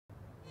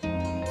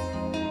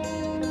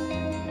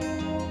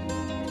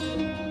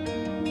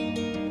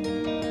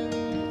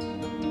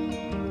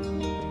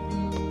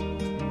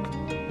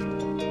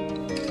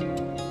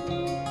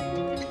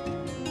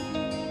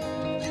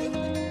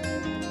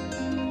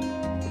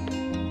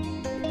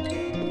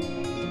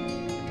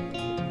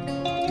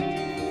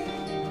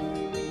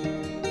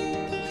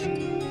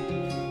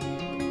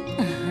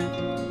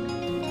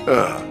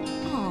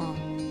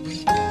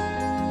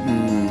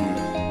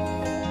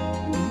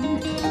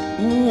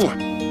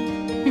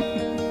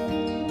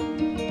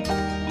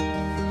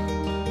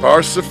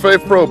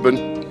Parsife Robin,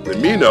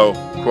 Rimino,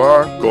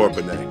 Quar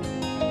Gorbane.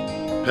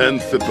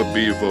 Pensipa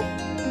Bevo,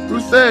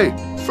 Ruthe,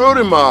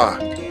 Frodimar.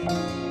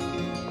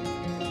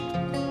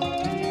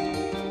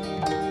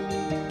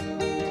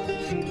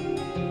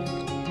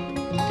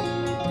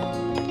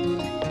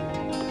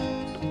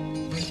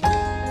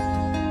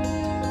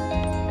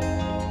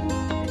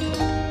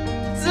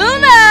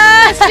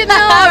 Zuna!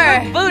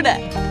 Shanor! Buddha!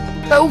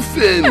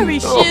 Elfin!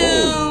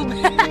 Rishub!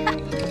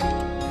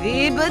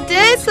 Viva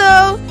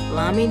Deso!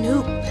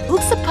 Laminu!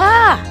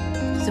 Uxapa!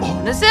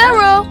 Simona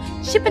Zero!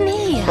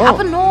 Shipani!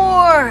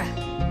 Apanor!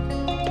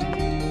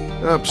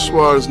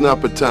 Apswars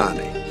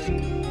Napatani.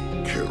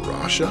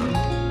 Kirasha?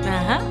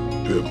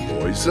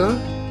 Biboisa?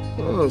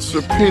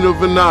 Serpino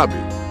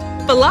Vanabi.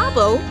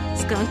 Falabo!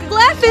 Skunk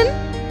Glaffin!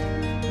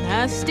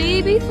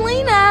 Stevie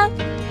Flina!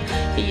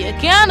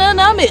 Yakana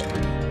Namit!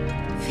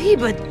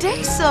 Viva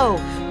Deso!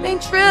 Main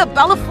Trip!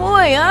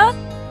 Balafoy, huh?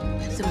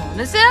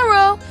 Simona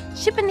Zero!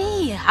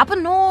 Shipani!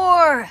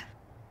 Apanor!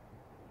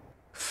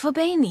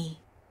 Fabani!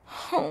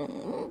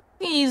 Oh,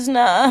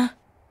 Isna!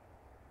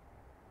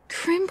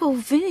 Crimbo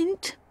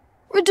Vint!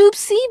 Redup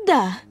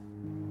Sida!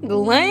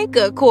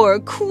 Glanka Kor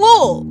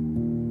Quo!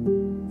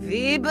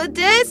 Viva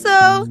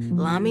Deso!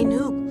 Lami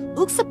Nuke!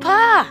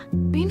 Uxapa!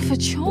 Bin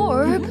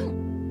Fachorb!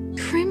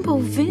 Crimbo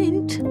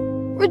Vint!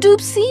 Redup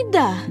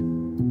Sida!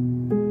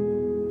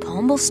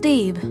 Pomble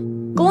Steve!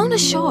 Glona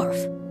Sharf!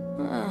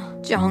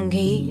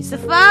 Jongi!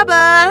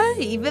 Safaba!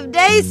 Eve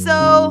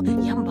Deso!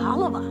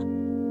 Yambalava!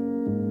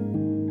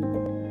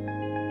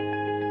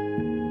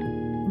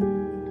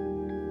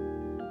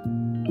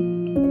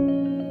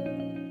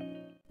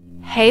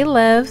 Hey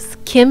loves,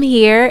 Kim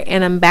here,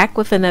 and I'm back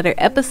with another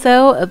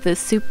episode of the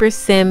Super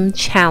Sim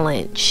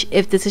Challenge.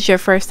 If this is your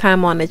first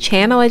time on the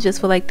channel, I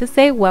just would like to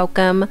say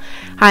welcome.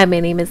 Hi,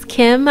 my name is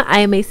Kim. I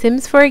am a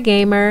Sims 4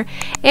 gamer,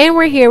 and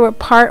we're here with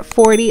part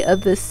 40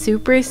 of the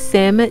Super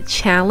Sim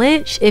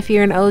Challenge. If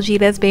you're an OG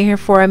that's been here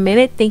for a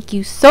minute, thank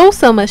you so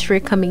much for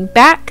coming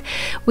back.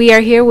 We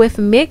are here with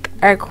Mick,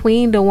 our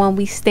queen, the one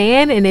we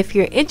stand, and if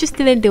you're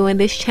interested in doing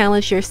this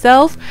challenge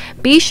yourself,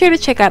 be sure to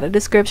check out the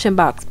description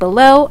box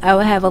below. I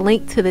will have a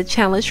link to the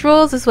challenge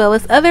rules as well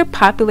as other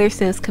popular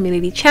Sims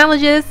community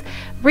challenges.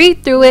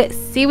 Read through it,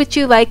 see what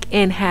you like,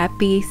 and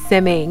happy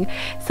simming.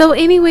 So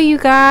anyway, you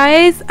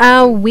guys,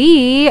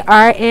 we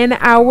are in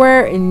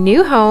our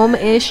new home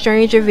in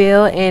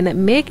Strangerville, and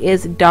Mick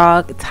is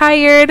dog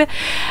tired.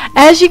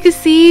 As you can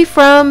see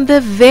from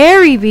the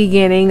very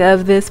beginning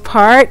of this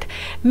part,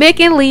 Mick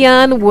and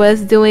Leon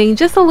was doing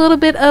just a little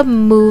bit of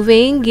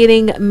moving,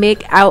 getting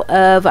Mick out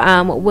of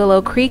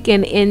Willow Creek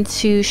and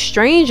into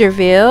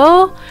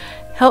Strangerville.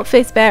 Help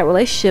fix bad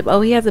relationship. Oh,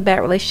 he has a bad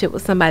relationship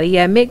with somebody.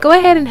 Yeah, Mick, go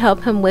ahead and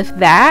help him with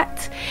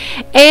that.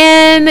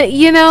 And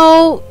you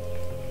know,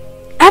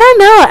 I don't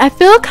know, I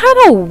feel kind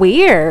of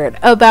weird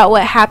about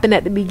what happened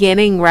at the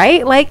beginning,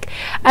 right? Like,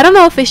 I don't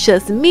know if it's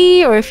just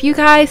me or if you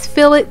guys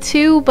feel it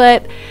too,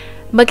 but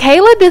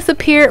Michaela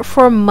disappeared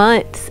for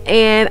months,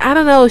 and I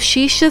don't know,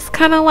 she's just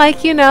kind of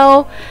like, you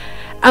know,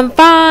 I'm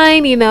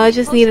fine, you know, I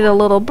just needed a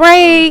little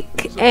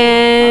break,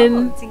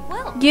 and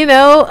you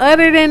know,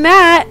 other than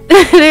that,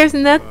 there's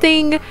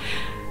nothing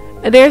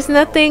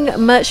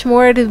much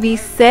more to be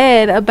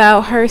said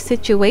about her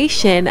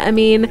situation. I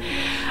mean,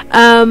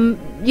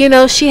 you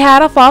know, she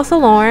had a false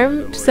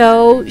alarm,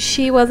 so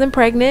she wasn't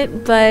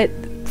pregnant, but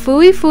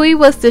Fui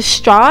was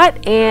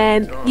distraught,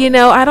 and you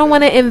know, I don't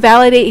want to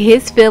invalidate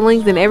his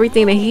feelings and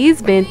everything that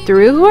he's been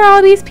through. Who are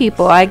all these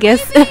people? I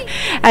guess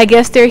I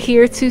guess they're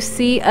here to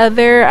see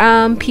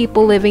other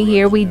people living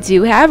here. We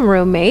do have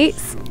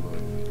roommates,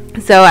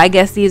 so I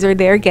guess these are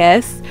their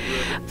guests.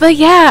 But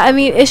yeah, I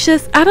mean, it's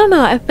just, I don't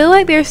know, I feel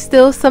like there's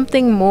still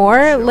something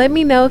more. Let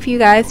me know if you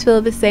guys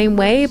feel the same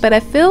way. But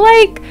I feel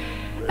like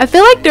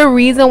the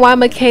reason why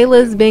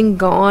Michaela's been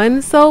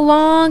gone so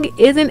long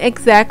isn't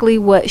exactly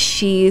what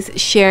she's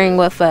sharing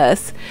with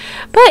us.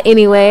 But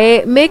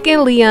anyway, Mick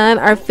and Leon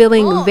are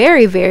feeling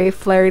very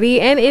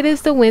flirty, and it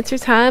is the winter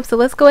time, so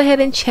let's go ahead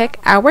and check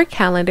our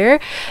calendar.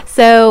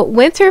 So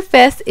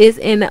Winterfest is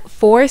in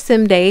 4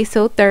 sim days,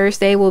 so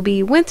Thursday will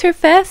be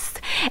Winterfest,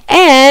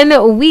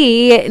 and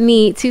we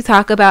need to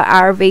talk about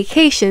our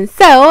vacation.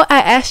 So I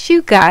asked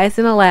you guys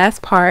in the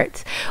last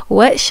part,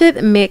 what should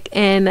Mick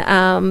and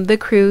the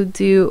crew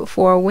do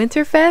for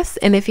Winterfest?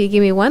 And if you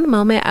give me one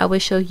moment, I will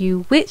show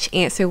you which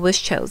answer was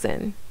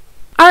chosen.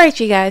 Alright,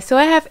 you guys, so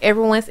I have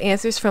everyone's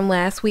answers from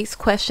last week's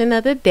question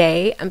of the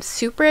day. I'm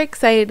super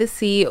excited to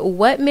see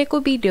what Mick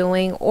will be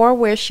doing or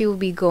where she will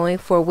be going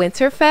for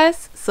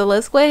Winterfest. So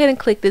let's go ahead and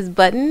click this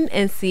button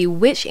and see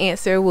which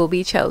answer will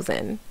be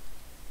chosen.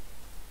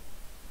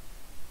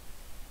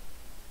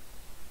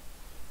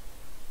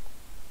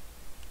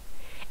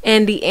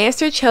 And the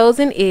answer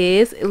chosen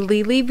is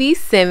Lily be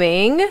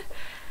simming.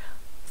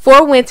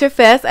 For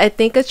Winterfest, I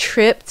think a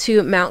trip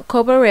to Mount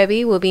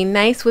Kobarevi will be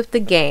nice with the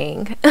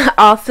gang.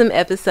 Awesome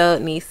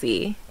episode,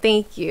 Nisey.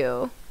 Thank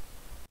you.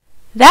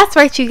 That's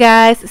right, you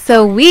guys.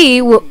 So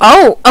we will,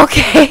 oh,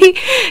 okay.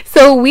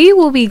 So we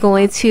will be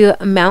going to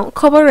Mount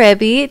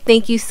Kobarebi.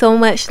 Thank you so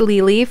much,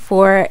 Lily,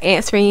 for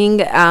answering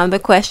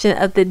the question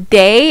of the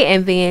day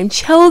and being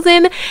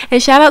chosen.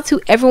 And shout out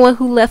to everyone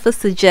who left a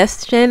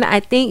suggestion. I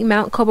think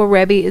Mount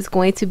Kobarebi is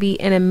going to be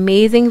an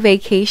amazing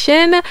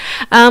vacation.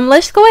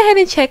 Let's go ahead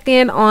and check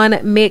in on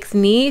Mick's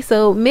knee.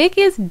 So Mick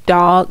is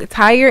dog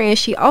tired, and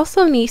she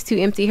also needs to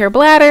empty her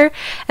bladder.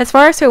 As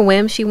far as her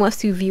whim, she wants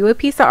to view a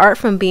piece of art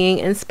from being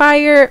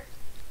inspired.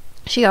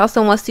 She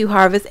also wants to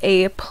harvest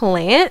a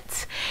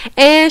plant,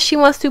 and she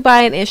wants to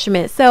buy an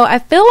instrument. So I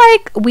feel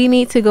like we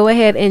need to go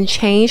ahead and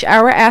change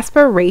our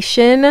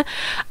aspiration.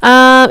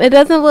 It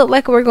doesn't look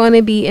like we're going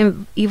to be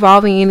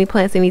evolving any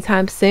plants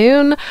anytime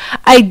soon.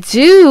 I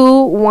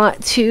do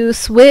want to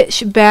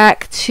switch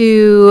back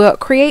to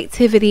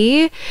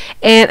creativity,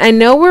 and I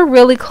know we're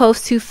really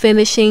close to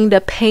finishing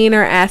the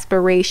painter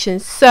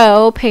aspiration.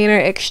 So painter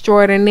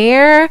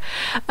extraordinaire,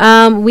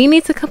 we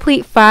need to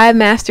complete 5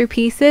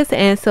 masterpieces,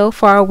 and so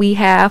far we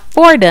have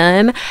 4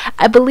 done.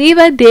 I believe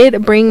I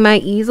did bring my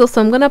easel,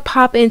 so I'm going to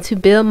pop into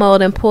build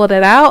mode and pull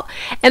that out.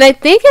 And I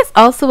think it's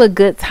also a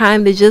good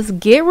time to just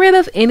get rid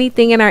of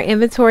anything in our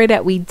inventory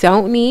that we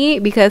don't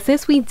need, because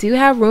since we do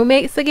have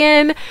roommates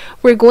again,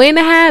 we're going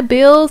to have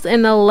bills,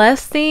 and the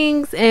less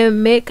things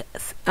in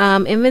Mick's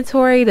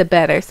inventory, the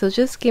better. So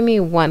just give me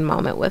one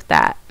moment with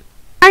that.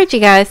 Alright,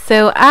 you guys,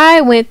 so I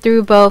went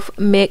through both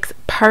Mick's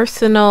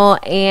personal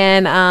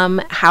and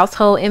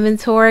household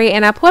inventory,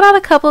 and I put out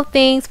a couple of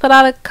things, put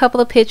out a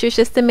couple of pictures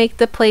just to make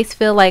the place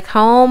feel like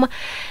home.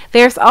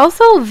 There's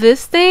also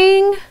this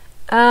thing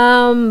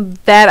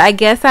that I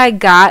guess I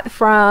got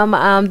from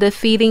the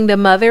Feeding the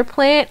Mother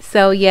plant.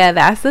 So yeah,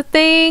 that's the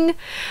thing.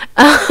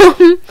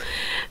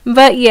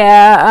 But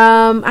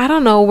yeah, I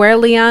don't know where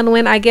Leon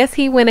went. I guess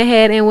he went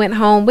ahead and went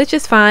home, which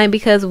is fine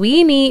because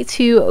we need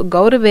to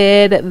go to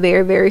bed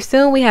very, very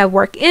soon. We have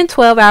work in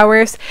 12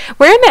 hours.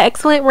 We're in the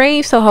excellent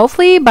range, so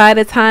hopefully by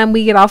the time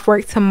we get off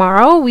work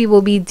tomorrow, we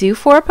will be due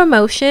for a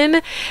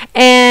promotion.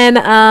 And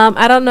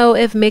I don't know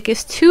if Mick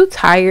is too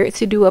tired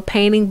to do a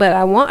painting, but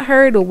I want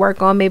her to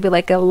work on maybe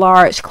like a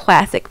large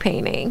classic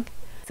painting.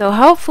 So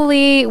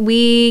hopefully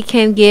we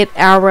can get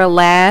our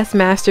last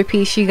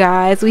masterpiece, you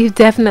guys. We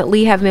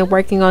definitely have been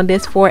working on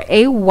this for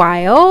a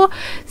while.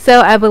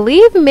 So I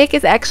believe Mick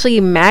is actually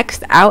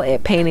maxed out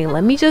at painting.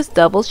 Let me just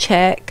double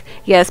check.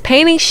 Yes,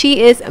 painting,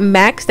 she is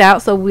maxed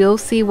out, so we'll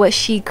see what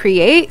she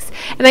creates.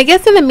 And I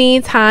guess in the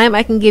meantime,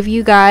 I can give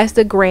you guys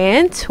the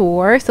grand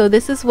tour. So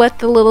this is what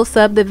the little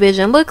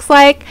subdivision looks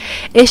like.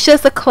 It's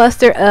just a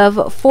cluster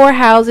of 4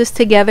 houses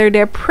together.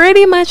 They're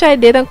pretty much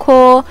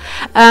identical.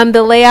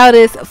 The layout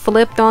is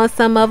flipped on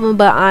some of them,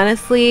 but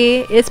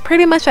honestly it's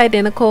pretty much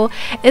identical.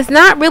 It's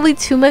not really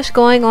too much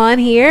going on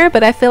here,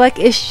 but I feel like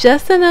it's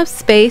just enough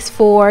space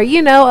for,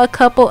 you know, a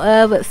couple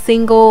of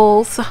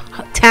singles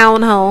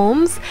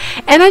townhomes,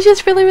 and I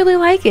just really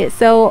like it.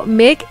 So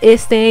Mick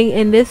is staying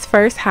in this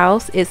first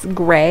house. It's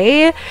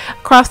gray.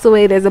 Across the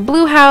way there's a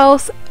blue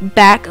house,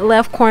 back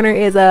left corner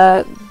is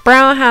a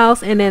brown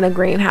house, and then a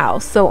green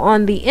house. So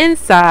on the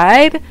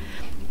inside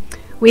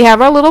we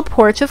have our little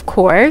porch, of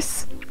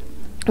course,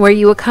 where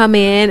you would come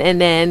in, and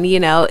then, you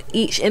know,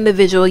 each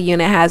individual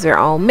unit has their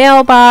own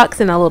mailbox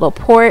and a little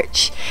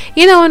porch,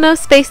 you know, enough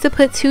space to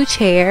put 2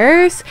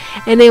 chairs.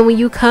 And then when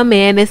you come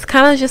in, it's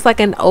kind of just like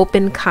an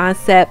open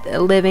concept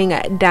living,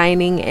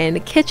 dining,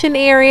 and kitchen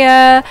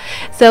area.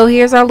 So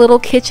here's our little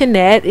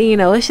kitchenette. You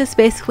know, it's just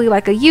basically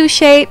like a U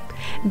shape.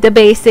 The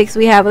basics: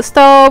 we have a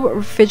stove,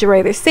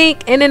 refrigerator,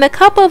 sink, and then a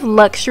couple of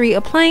luxury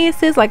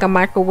appliances like a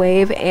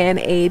microwave and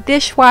a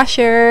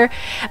dishwasher.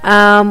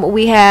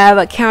 We have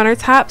a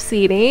countertop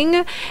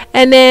seating,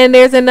 and then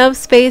there's enough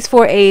space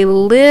for a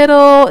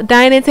little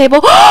dining table.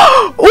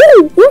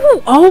 Ooh,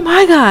 oh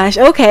my gosh,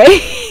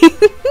 okay.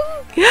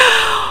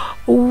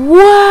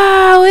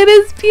 Wow, it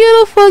is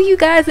beautiful, you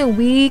guys, and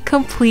we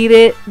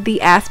completed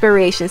the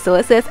aspiration. So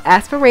it says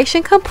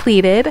aspiration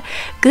completed.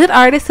 Good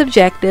art is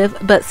subjective,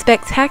 but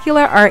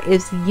spectacular art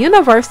is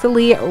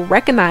universally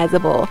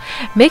recognizable.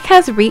 Mick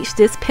has reached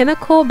this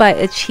pinnacle by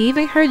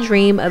achieving her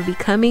dream of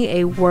becoming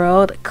a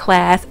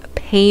world-class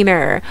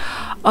painter.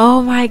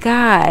 Oh my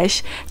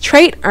gosh.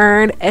 Trait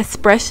earned: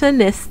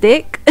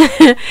 expressionistic.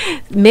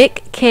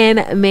 Mick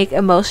can make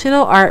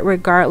emotional art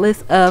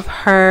regardless of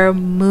her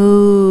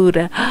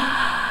mood.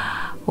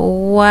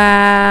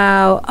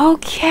 Wow.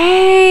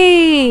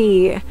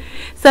 Okay.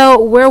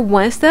 So we're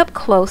one step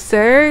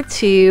closer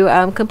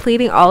to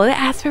completing all of the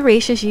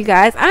aspirations, you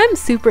guys. I'm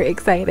super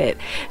excited.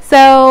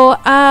 So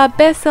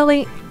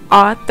best-selling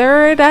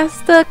author,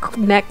 that's the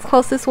next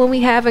closest one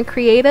we have in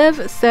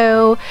creative.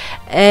 So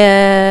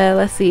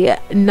let's see,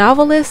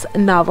 novelist.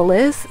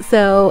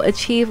 So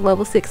achieve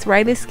level 6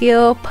 writing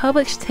skill,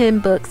 publish 10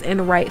 books,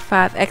 and write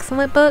 5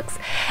 excellent books.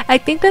 I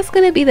think that's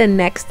going to be the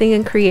next thing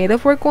in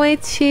creative we're going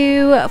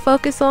to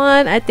focus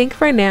on. I think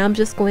for now I'm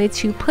just going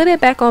to put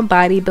it back on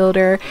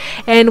bodybuilder,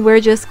 and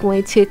we're just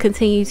going to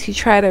continue to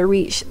try to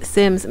reach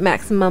Sim's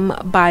maximum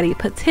body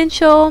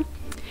potential.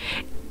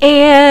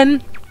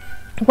 And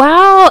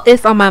while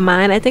it's on my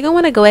mind, I think I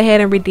want to go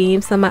ahead and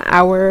redeem some of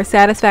our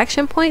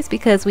satisfaction points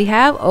because we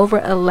have over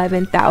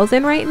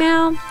 11,000 right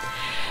now.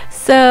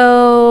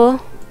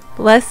 So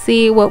let's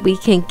see what we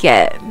can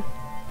get.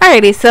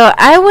 Alrighty, so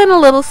I went a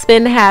little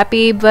spin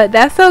happy, but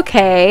that's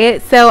okay.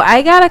 So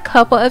I got a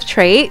couple of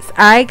traits.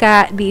 I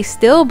got the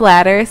still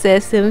bladder. It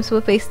says Sims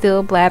with a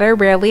still bladder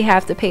rarely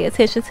have to pay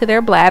attention to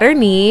their bladder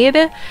need.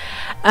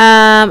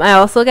 I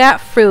also got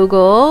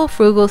frugal.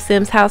 Frugal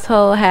Sims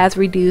household has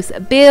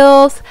reduced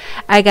bills.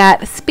 I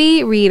got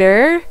speed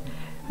reader.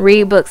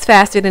 Read books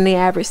faster than the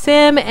average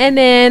sim, and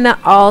then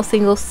all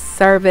single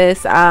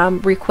service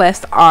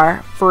requests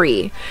are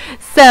free.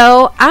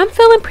 So I'm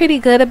feeling pretty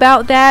good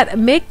about that.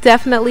 Mick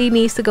definitely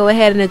needs to go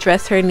ahead and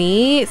address her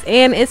needs,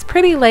 and it's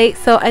pretty late,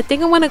 so I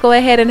think I want to go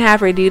ahead and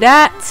have her do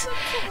that,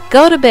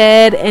 go to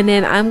bed, and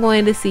then I'm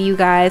going to see you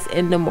guys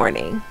in the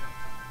morning.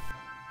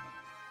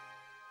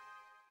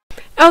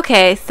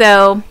 Okay,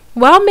 so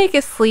while Mick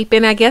is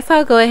sleeping, I guess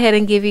I'll go ahead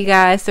and give you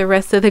guys the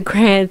rest of the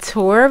grand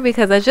tour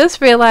because I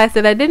just realized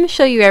that I didn't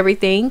show you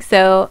everything.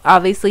 So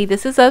obviously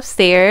this is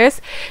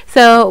upstairs.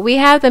 So we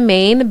have the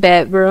main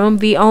bedroom,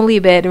 the only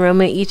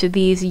bedroom in each of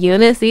these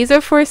units. These are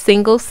for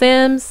single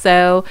sims,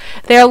 so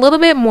they're a little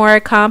bit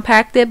more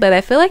compacted, but I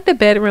feel like the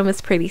bedroom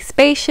is pretty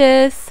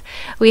spacious.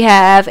 We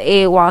have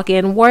a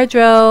walk-in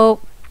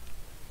wardrobe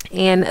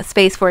and a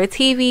space for a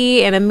TV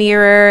and a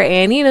mirror,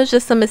 and you know,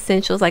 just some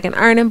essentials like an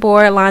ironing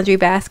board, laundry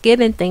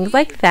basket, and things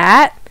like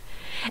that.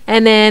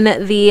 And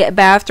then the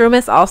bathroom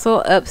is also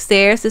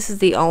upstairs. This is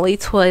the only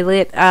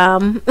toilet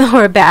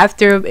or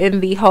bathroom in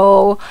the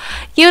whole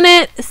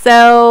unit,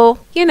 so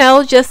you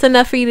know, just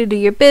enough for you to do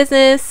your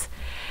business.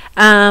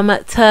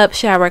 Tub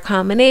shower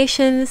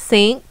combination,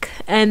 sink,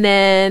 and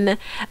then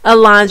a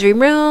laundry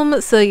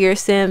room so your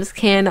sims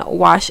can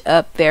wash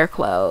up their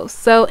clothes.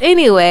 So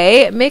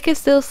anyway, Mick is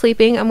still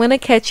sleeping. I'm gonna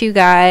catch you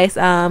guys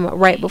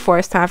right before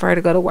it's time for her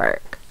to go to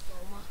work.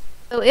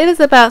 So it is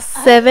about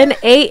 7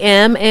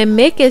 a.m. and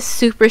Mick is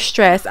super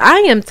stressed. I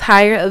am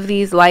tired of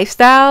these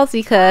lifestyles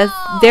because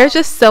they're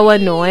just so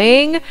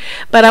annoying.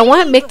 But I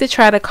want Mick to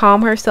try to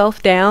calm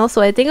herself down.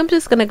 So I think I'm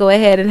just going to go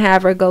ahead and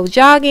have her go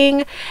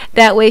jogging.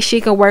 That way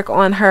she can work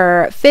on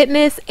her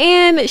fitness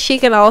and she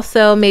can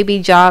also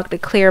maybe jog to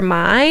clear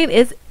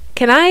mind.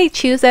 Can I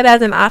choose that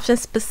as an option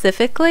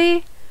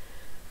specifically?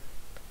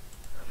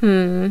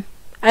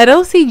 I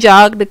don't see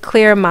jog to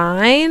clear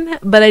mind,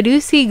 but I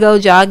do see go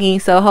jogging,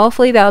 so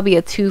hopefully that'll be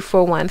a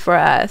 2-for-1 for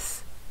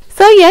us.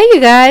 So yeah, you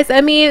guys,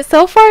 I mean,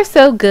 so far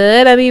so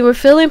good. I mean, we're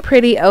feeling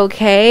pretty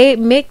okay.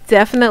 Mick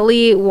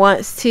definitely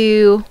wants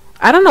to,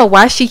 I don't know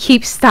why she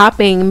keeps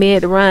stopping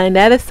mid-run.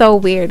 That is so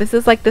weird. This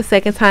is like the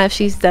second time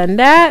she's done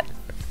that.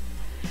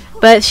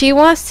 But she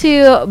wants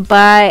to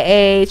buy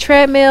a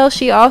treadmill.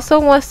 She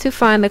also wants to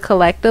find a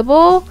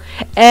collectible.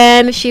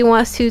 And she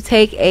wants to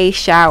take a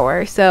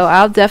shower. So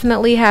I'll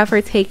definitely have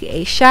her take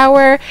a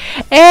shower.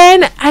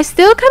 And I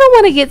still kind of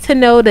want to get to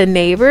know the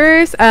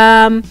neighbors.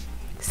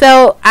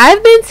 So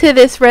I've been to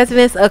this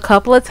residence a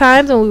couple of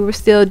times when we were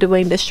still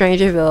doing the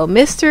Strangerville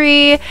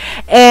mystery,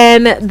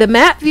 and the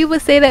map view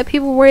would say that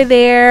people were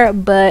there,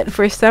 but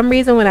for some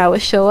reason when I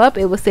would show up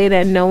it would say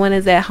that no one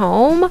is at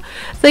home.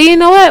 So you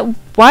know what,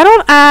 why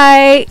don't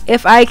I,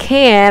 if I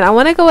can, I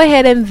want to go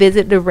ahead and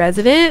visit the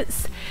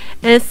residence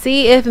and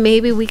see if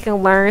maybe we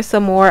can learn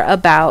some more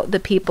about the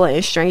people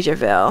in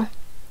Strangerville.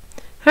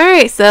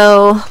 Alright,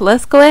 so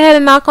let's go ahead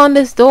and knock on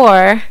this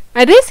door.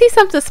 I did see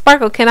something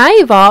sparkle. Can I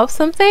evolve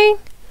something?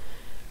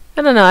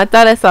 I don't know. I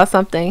thought I saw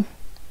something.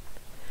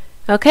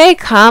 Okay,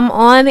 come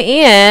on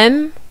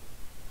in.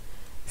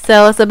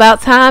 So it's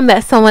about time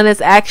that someone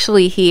is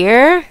actually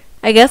here.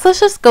 I guess let's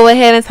just go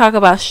ahead and talk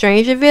about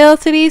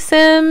Strangerville to these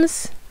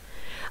Sims.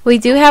 We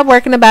do have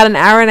work in about an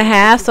hour and a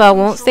half, so I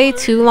won't stay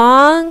too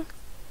long.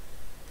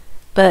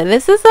 But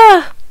this is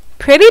a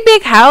pretty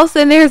big house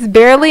and there's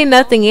barely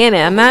nothing in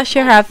it. I'm not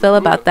sure how I feel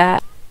about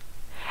that.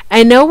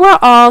 I know we're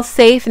all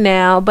safe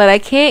now, but I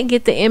can't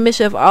get the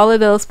image of all of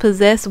those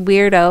possessed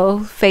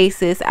weirdo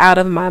faces out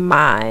of my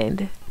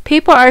mind.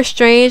 People are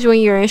strange when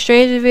you're in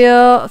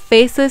Strangerville.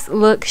 Faces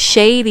look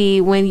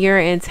shady when you're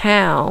in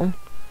town.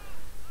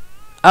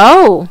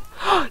 Oh,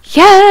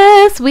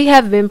 yes, we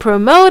have been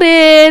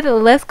promoted.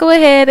 Let's go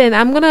ahead and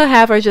I'm going to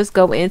have her just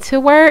go into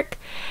work.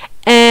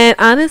 And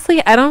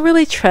honestly, I don't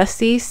really trust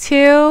these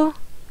two.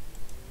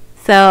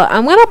 So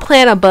I'm going to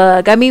plant a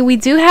bug. I mean, we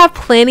do have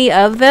plenty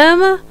of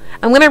them.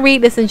 I'm going to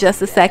read this in just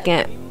a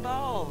second.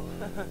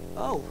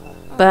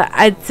 But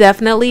I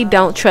definitely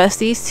don't trust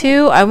these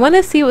two. I want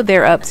to see what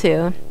they're up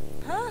to.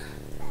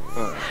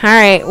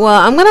 Alright,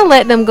 well, I'm going to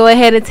let them go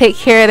ahead and take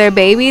care of their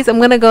babies. I'm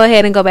going to go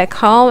ahead and go back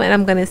home, and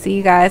I'm going to see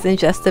you guys in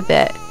just a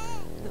bit.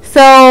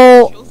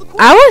 So,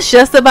 I was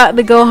just about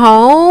to go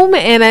home,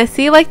 and I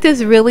see like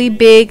this really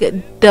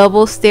big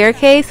double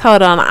staircase.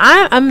 Hold on,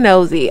 I'm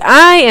nosy.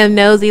 I am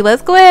nosy.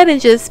 Let's go ahead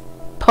and just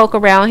poke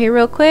around here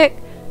real quick.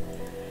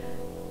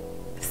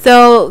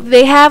 So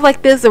they have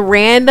like this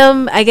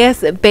random, I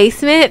guess,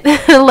 basement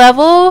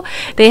level.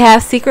 They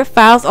have secret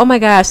files. Oh my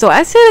gosh. So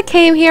I should have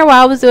came here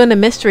while I was doing the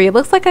mystery. It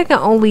looks like I can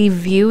only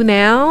view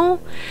now,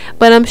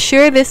 but I'm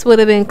sure this would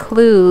have been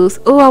clues.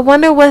 Oh, I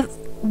wonder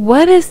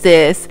what is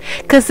this?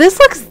 Because this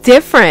looks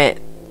different.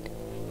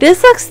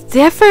 This looks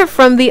different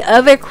from the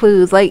other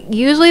clues. Like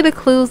usually the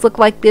clues look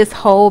like this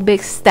whole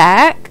big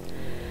stack.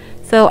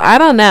 So I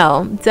don't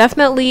know.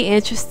 Definitely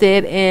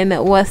interested in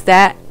what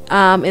that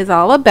is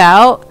all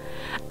about.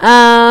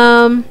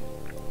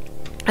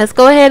 Let's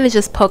go ahead and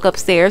just poke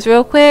upstairs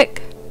real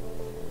quick.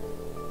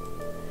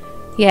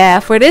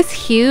 Yeah, for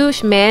this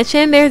huge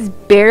mansion, there's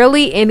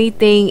barely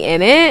anything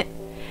in it.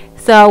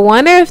 So I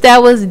wonder if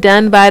that was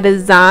done by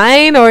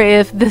design or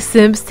if the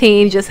Sims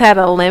team just had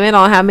a limit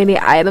on how many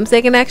items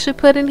they can actually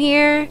put in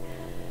here.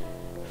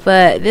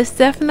 But this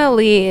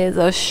definitely is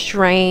a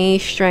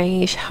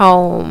strange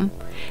home.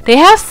 They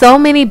have so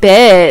many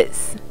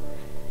beds.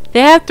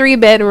 They have 3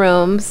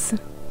 bedrooms.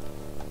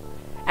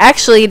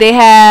 Actually, they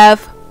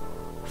have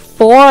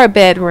 4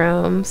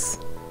 bedrooms.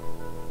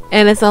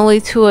 And it's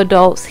only 2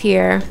 adults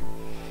here.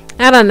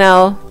 I don't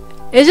know.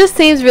 It just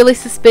seems really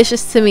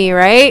suspicious to me,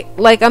 right?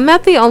 Like, I'm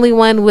not the only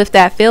one with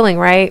that feeling,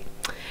 right?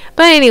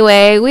 But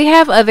anyway, we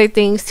have other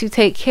things to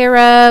take care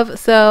of.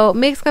 So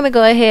Mick's gonna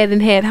go ahead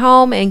and head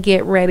home and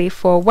get ready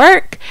for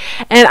work.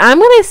 And I'm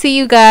gonna see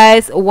you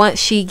guys once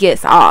she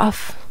gets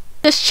off.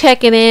 Just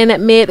checking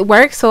in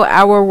mid-work, so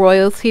our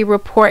royalty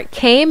report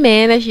came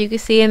in, as you can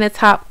see in the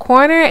top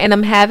corner, and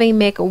I'm having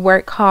Mick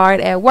work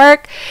hard at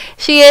work.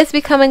 She is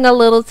becoming a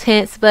little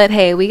tense, but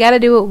hey, we got to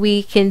do what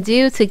we can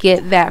do to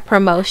get that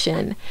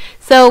promotion.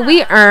 So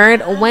we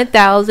earned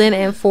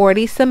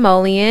 1,040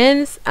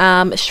 simoleons,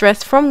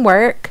 stressed from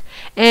work,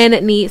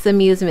 and needs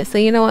amusement. So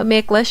you know what,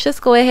 Mick, let's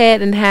just go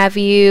ahead and have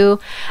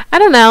you, I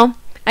don't know,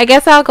 I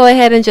guess I'll go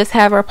ahead and just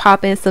have her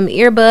pop in some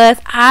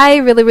earbuds. I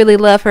really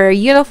love her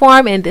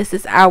uniform, and this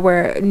is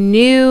our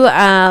new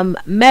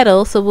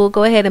medal, so we'll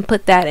go ahead and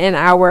put that in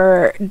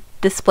our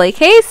display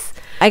case.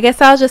 I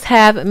guess I'll just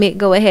have Mick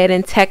go ahead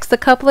and text a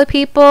couple of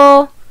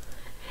people.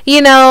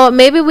 You know,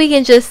 maybe we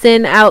can just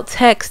send out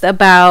text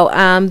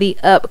about the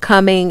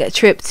upcoming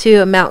trip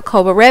to Mount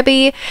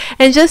Kobarebi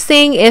and just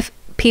seeing if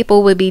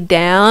people would be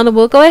down.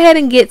 We'll go ahead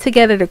and get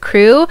together the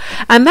crew.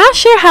 I'm not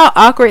sure how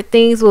awkward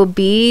things will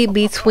be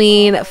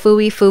between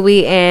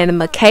Fui and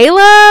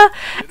Michaela.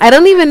 I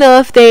don't even know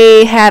if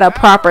they had a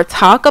proper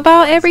talk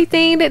about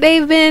everything that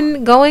they've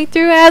been going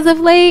through as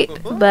of late,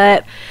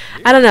 but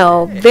I don't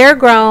know. They're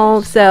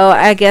grown, so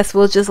I guess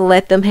we'll just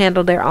let them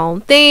handle their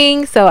own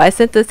thing. So I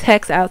sent the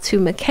text out to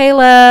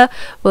Michaela.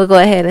 We'll go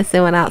ahead and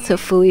send one out to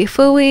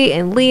Fui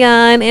and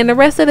Leon and the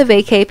rest of the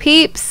vacay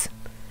peeps.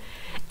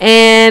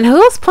 And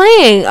who's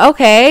playing?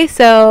 Okay,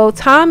 so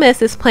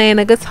Thomas is playing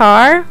a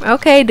guitar.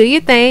 Okay, do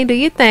your thing, do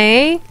your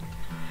thing.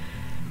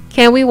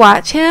 Can we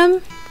watch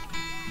him?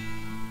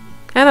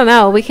 I don't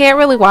know. We can't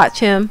really watch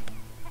him.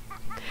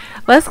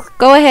 Let's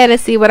go ahead and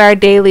see what our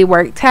daily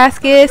work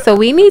task is. So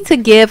we need to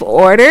give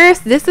orders.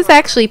 This is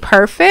actually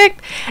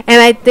perfect.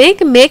 And I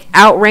think Mick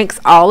outranks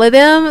all of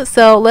them.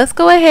 So let's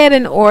go ahead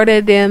and order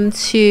them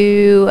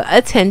to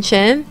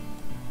attention.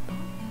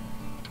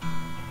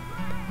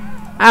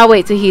 I'll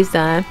wait till he's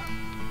done.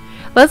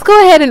 Let's go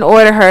ahead and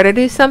order her to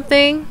do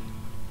something.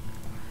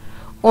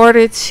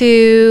 Order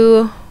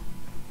to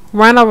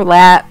run a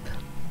lap.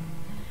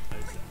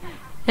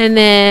 And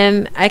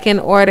then I can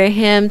order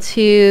him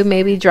to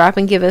maybe drop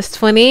and give us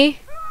 20.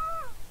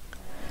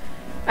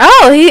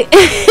 Oh,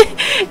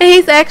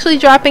 he's actually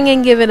dropping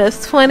and giving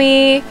us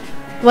 20.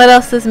 What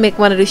else does Mick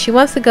want to do? She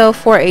wants to go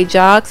for a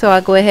jog, so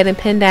I'll go ahead and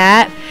pin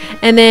that.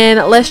 And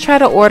then let's try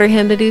to order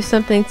him to do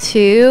something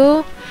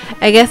too.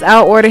 I guess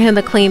I'll order him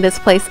to clean this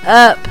place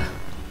up.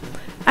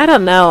 I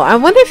don't know. I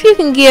wonder if you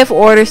can give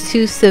orders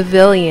to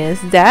civilians.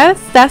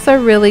 That's a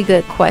really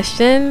good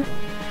question.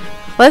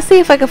 Let's see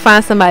if I can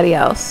find somebody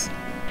else.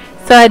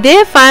 So I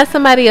did find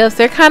somebody else.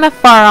 They're kind of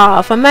far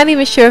off. I'm not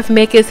even sure if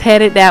Mick is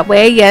headed that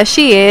way. Yeah,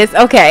 she is.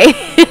 Okay.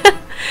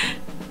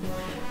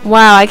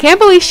 Wow, I can't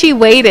believe she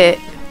waited.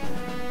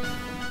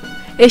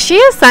 Is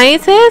she a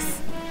scientist?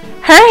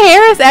 Her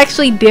hair is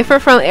actually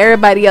different from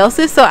everybody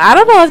else's, so I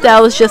don't know if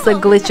that was just a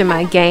glitch in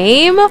my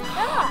game,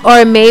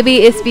 or maybe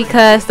it's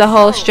because the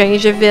whole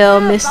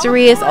Strangerville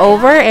mystery is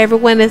over.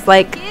 Everyone is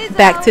like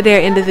back to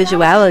their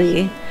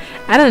individuality.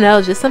 I don't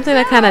know, just something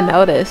I kind of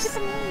noticed.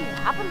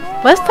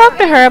 Let's talk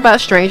to her about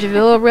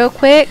Strangerville real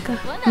quick.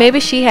 Maybe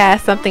she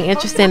has something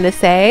interesting to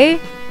say.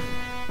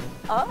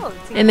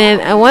 And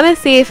then I want to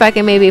see if I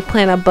can maybe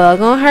plant a bug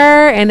on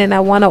her, and then I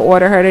want to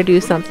order her to do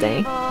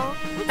something.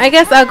 I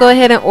guess I'll go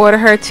ahead and order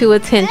her to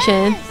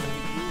attention.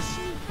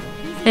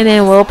 And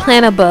then we'll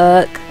plant a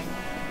bug.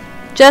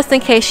 Just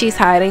in case she's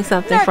hiding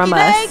something from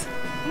us.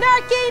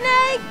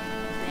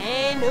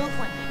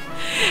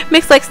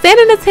 Mick's like, stand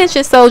in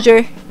attention,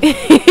 soldier.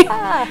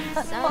 Oh,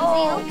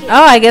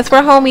 I guess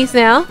we're homies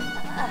now.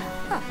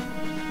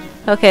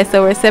 Okay,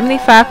 so we're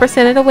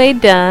 75% of the way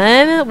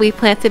done. We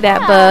planted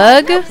that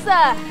bug.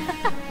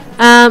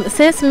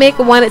 Since Mick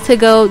wanted to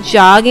go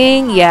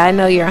jogging, yeah, I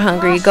know you're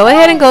hungry. Go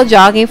ahead and go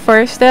jogging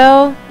first,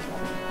 though.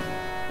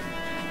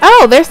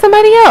 Oh, there's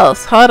somebody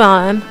else. Hold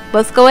on.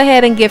 Let's go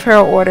ahead and give her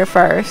an order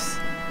first.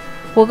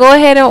 We'll go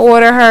ahead and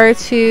order her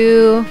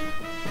to...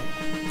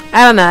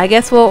 I don't know. I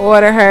guess we'll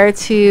order her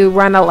to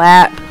run a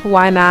lap.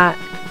 Why not?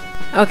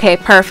 Okay,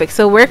 perfect.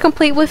 So we're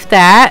complete with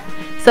that.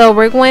 So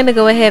we're going to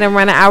go ahead and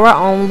run our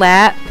own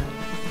lap.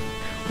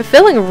 We're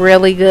feeling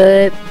really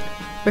good.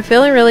 We're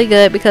feeling really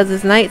good because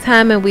it's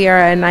nighttime and we are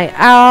a night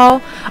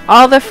owl.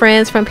 All the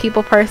friends from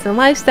People Person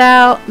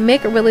Lifestyle.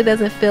 Mick really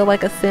doesn't feel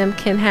like a sim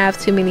can have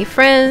too many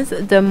friends.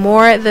 The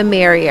more the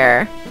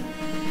merrier.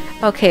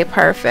 Okay,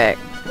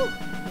 perfect.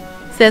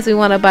 Says we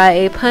want to buy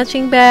a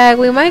punching bag.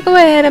 We might go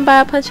ahead and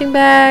buy a punching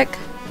bag.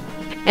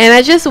 And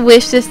I just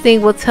wish this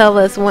thing will tell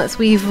us once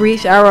we've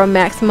reached our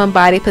maximum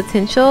body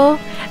potential.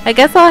 I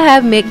guess I'll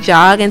have Mick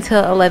jog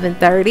until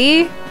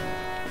 11:30.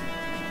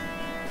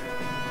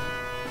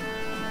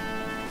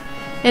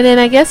 And then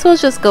I guess we'll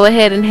just go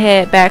ahead and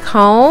head back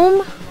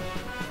home.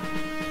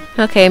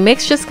 Okay,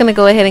 Mick's just going to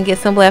go ahead and get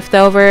some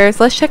leftovers.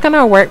 Let's check on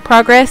our work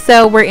progress.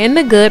 So we're in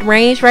the good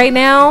range right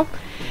now.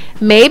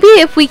 Maybe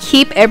if we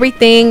keep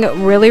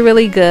everything really,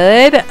 really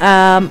good,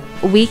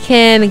 we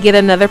can get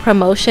another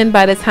promotion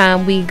by the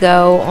time we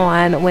go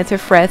on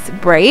Winterfest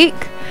break.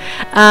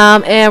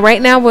 And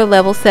right now we're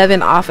level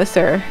 7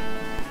 officer.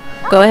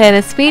 Go ahead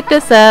and speed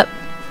this up.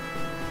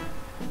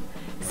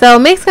 So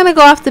Mick's gonna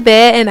go off to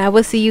bed and I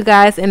will see you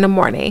guys in the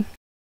morning.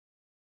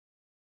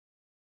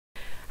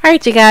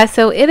 Alright you guys,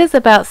 so it is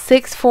about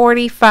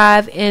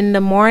 6:45 in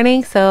the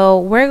morning, so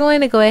we're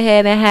going to go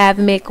ahead and have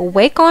Mick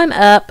wake on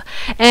up,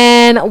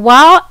 and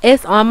while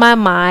it's on my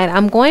mind,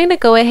 I'm going to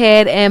go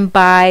ahead and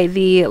buy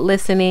the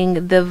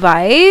listening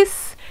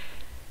device.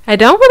 I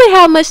don't really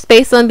have much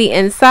space on the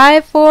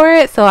inside for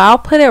it, so I'll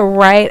put it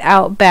right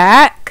out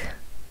back.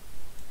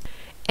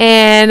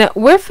 And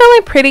we're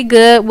feeling pretty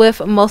good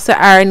with most of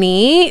our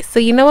needs, so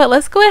you know what,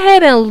 let's go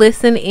ahead and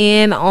listen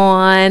in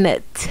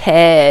on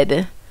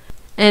Ted.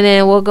 And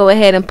then we'll go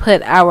ahead and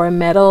put our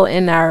medal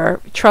in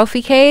our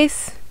trophy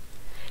case.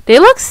 They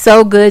look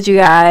so good, you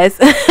guys.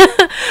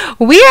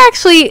 We're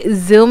actually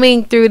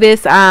zooming through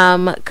this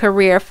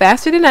career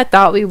faster than I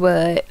thought we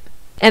would.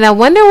 And I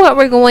wonder what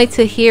we're going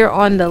to hear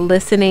on the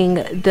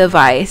listening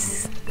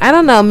device. I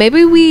don't know,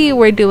 maybe we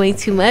were doing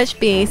too much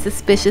being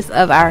suspicious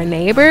of our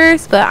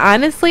neighbors, but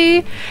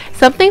honestly,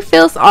 something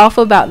feels off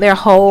about their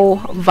whole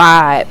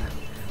vibe.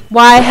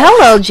 Why,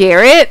 hello,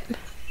 Jared.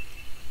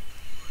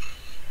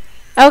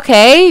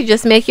 Okay,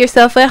 just make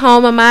yourself at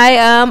home on my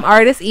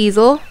artist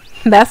easel.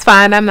 That's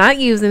fine, I'm not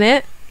using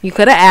it. You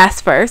could have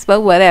asked first, but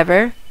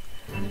whatever.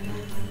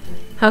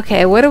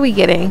 Okay, what are we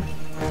getting?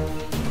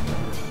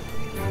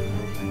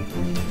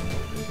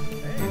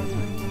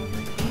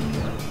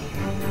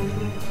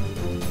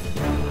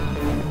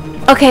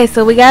 Okay,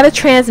 so we got a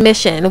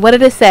transmission. What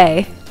did it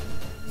say?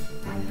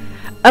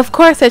 Of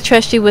course I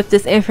trust you with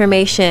this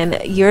information.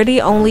 You're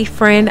the only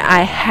friend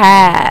I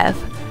have.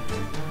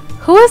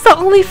 Who is the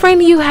only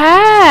friend you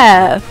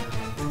have?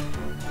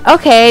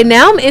 Okay,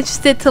 now I'm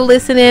interested to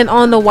listen in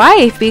on the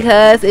wife,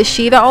 because is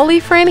she the only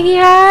friend he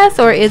has,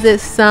 or is it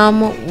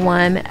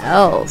someone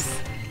else?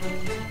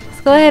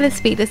 Let's go ahead and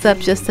speed this up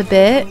just a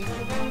bit.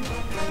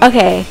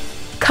 Okay,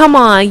 come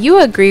on, you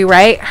agree,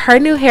 right? Her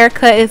new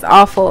haircut is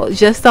awful.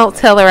 Just don't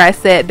tell her I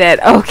said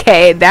that.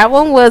 Okay, that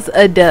one was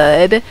a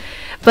dud.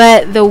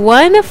 But the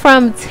one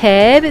from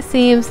Ted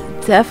seems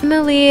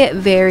definitely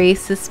very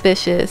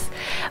suspicious.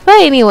 But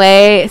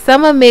anyway,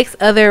 some of Mick's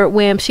other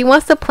whims. She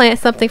wants to plant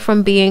something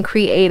from being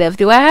creative.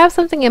 Do I have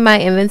something in my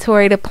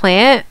inventory to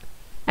plant?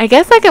 I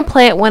guess I can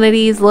plant one of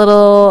these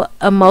little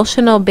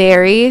emotional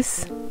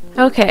berries.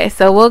 Okay,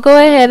 so we'll go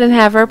ahead and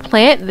have her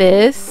plant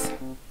this.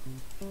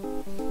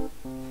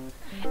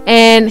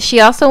 And she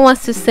also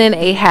wants to send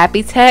a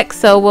happy text,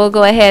 so we'll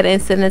go ahead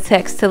and send a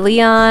text to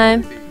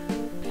Leon.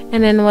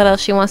 And then what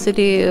else she wants to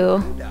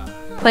do?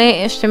 Play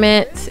an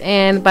instrument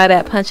and buy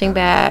that punching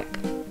bag.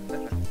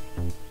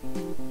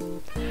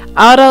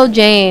 Otto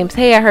James.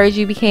 Hey, I heard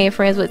you became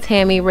friends with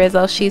Tammy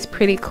Rizzo. She's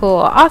pretty cool.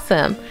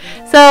 Awesome.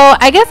 So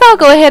I guess I'll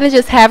go ahead and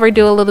just have her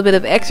do a little bit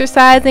of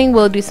exercising.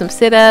 We'll do some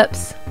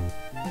sit-ups.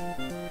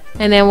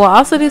 And then we'll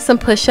also do some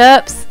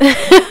push-ups.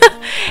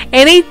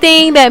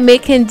 Anything that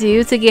Mick can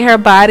do to get her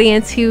body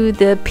into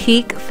the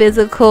peak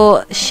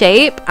physical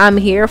shape, I'm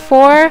here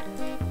for.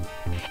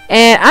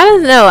 And I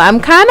don't know,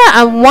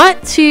 I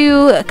want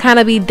to kind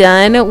of be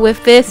done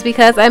with this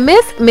because I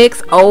miss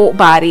Mick's old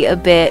body a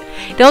bit.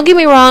 Don't get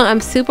me wrong, I'm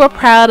super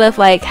proud of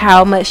like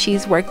how much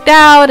she's worked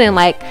out and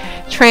like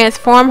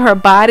transformed her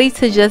body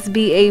to just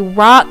be a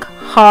rock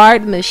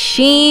hard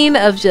machine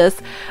of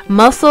just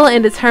muscle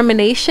and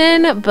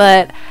determination.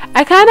 But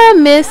I kind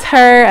of miss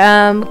her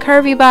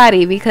curvy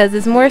body because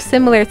it's more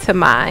similar to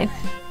mine.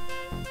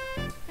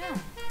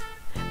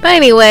 But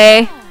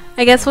anyway,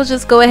 I guess we'll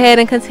just go ahead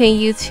and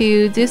continue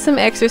to do some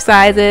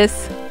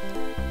exercises.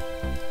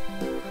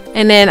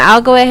 And then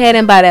I'll go ahead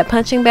and buy that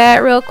punching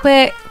bag real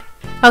quick.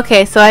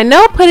 Okay, so I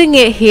know putting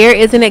it here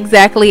isn't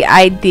exactly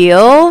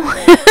ideal.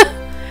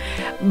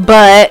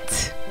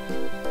 but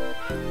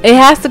it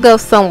has to go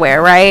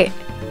somewhere, right?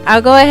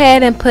 I'll go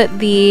ahead and put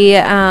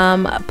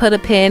a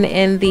pin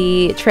in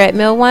the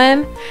treadmill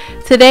one.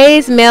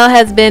 Today's mail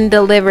has been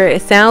delivered.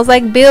 It sounds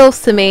like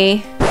bills to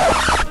me.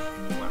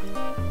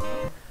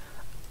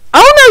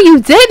 Oh no, you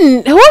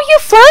didn't. Who are you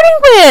flirting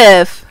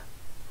with?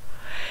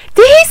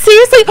 Did he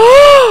seriously?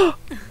 Oh,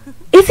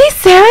 is he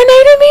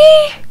serenading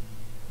me?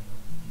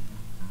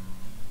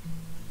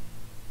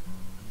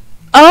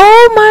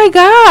 Oh my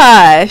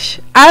gosh,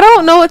 I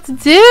don't know what to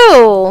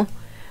do.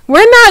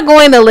 We're not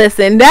going to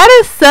listen. That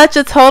is such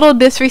a total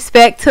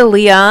disrespect to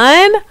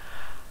Leon.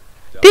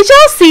 Did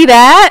y'all see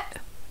that?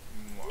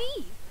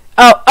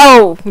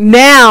 Oh,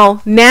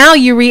 now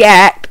you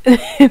react.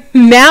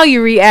 Now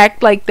you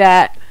react like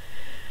that.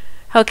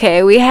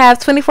 Okay, we have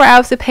 24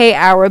 hours to pay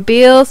our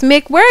bills.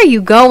 Mick, where are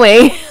you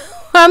going?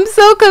 I'm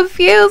so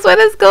confused. What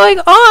is going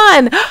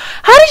on?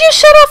 How did you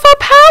shut off our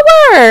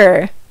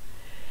power?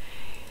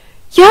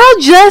 Y'all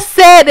just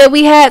said that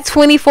we had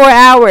 24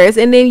 hours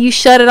and then you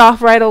shut it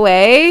off right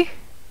away.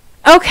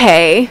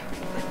 Okay.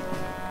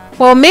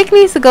 Well, Mick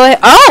needs to go ahead.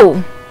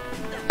 Oh!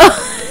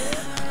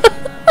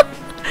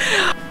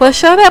 Well,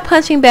 show that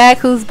punching bag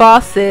whose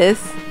boss is.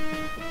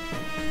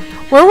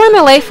 We're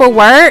running late for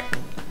work.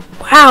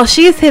 Wow,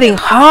 she's hitting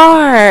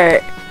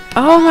hard.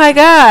 Oh my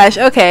gosh.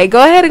 Okay,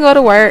 go ahead and go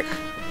to work.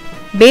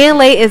 Being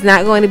late is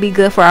not going to be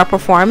good for our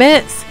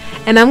performance.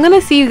 And I'm going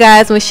to see you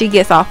guys when she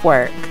gets off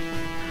work.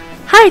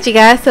 Alright you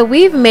guys, so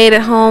we've made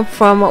it home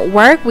from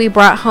work. We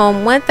brought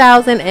home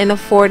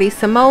 1,040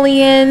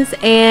 simoleons,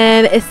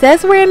 and it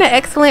says we're in an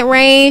excellent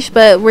range,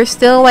 but we're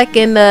still like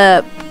in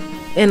the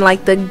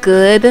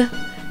good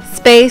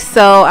space,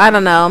 so I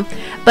don't know.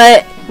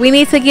 But we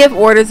need to give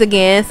orders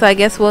again, so I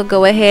guess we'll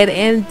go ahead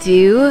and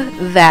do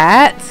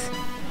that.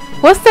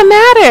 What's the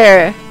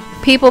matter?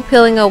 People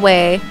peeling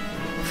away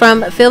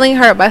from feeling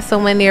hurt by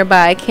someone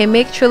nearby. Can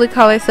Mick truly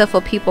call herself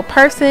a people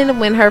person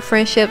when her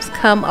friendships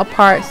come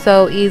apart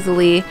so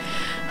easily?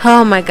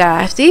 Oh my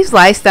gosh, these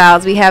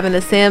lifestyles we have in The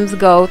Sims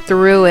go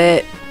through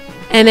it.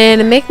 And then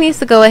Mick needs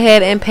to go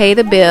ahead and pay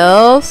the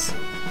bills.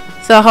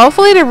 So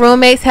hopefully the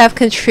roommates have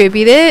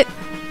contributed.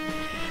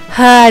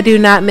 I do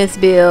not miss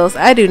bills.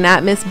 I do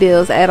not miss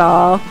bills at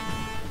all.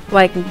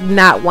 Like,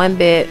 not one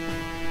bit.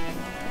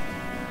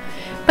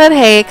 But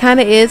hey, it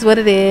kind of is what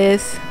it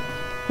is.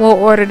 We'll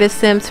order the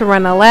Sim to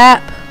run a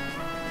lap.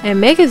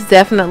 And Mick is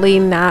definitely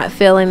not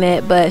feeling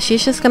it, but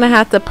she's just going to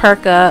have to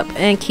perk up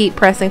and keep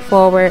pressing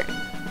forward.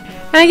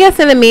 And I guess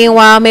in the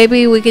meanwhile,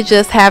 maybe we could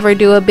just have her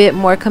do a bit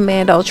more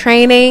commando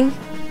training.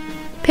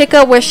 Pick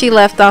up where she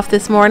left off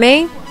this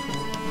morning.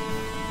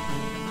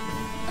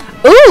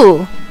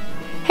 Ooh!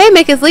 Hey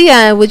Mick, it's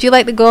Leon. Would you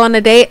like to go on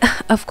a date?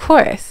 Of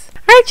course.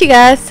 Alright you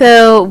guys,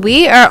 so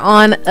we are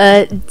on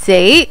a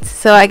date,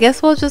 so I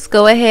guess we'll just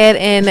go ahead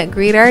and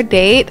greet our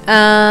date.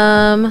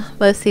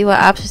 Let's see, what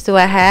options do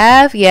I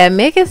have? Yeah,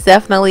 Mick is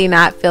definitely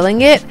not feeling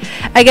it.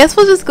 I guess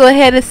we'll just go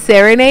ahead and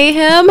serenade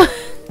him.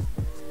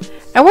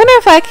 I wonder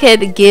if I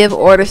could give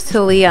orders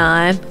to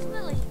Leon,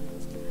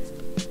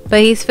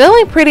 but he's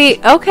feeling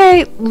pretty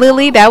okay.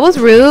 Lily, that was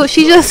rude.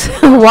 She just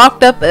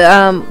walked up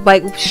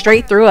like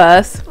straight through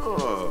us.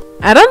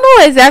 I don't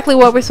know exactly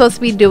what we're supposed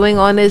to be doing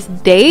on this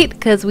date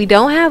because we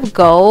don't have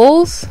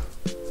goals.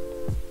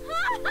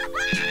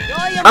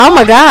 Oh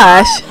my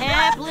gosh.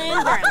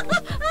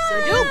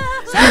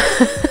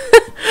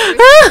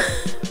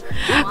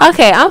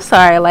 Okay, I'm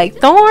sorry. Like,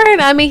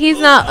 Thorn, I mean,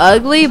 he's not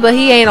ugly, but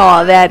he ain't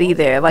all that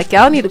either. Like,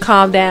 y'all need to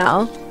calm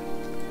down.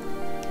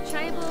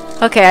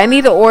 Okay, I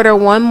need to order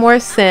one more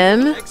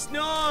sim.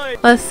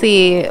 Let's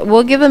see.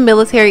 We'll give a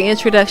military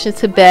introduction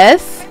to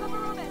Bess.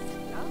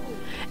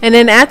 And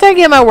then after I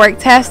get my work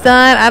tasks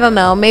done, I don't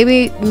know,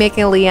 maybe Mick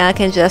and Leon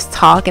can just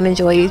talk and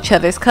enjoy each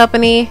other's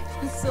company.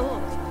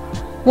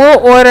 We'll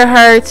order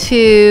her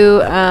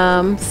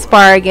to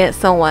spar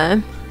against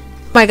someone.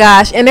 Oh my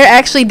gosh, and they're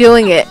actually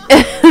doing it.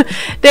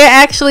 They're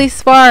actually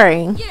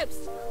sparring.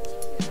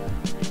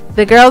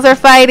 The girls are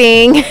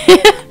fighting.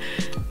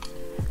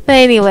 But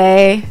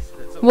anyway,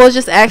 we'll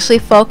just actually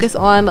focus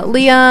on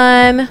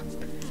Leon.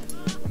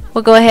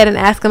 We'll go ahead and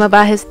ask him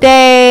about his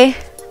day.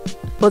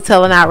 We'll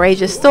tell an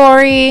outrageous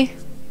story.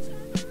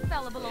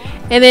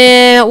 And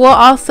then we'll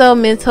also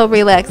mental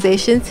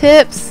relaxation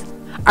tips.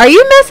 Are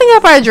you messing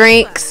up our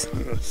drinks?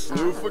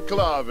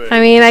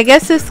 I mean, I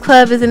guess this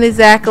club isn't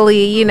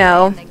exactly, you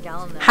know,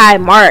 high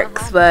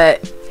marks,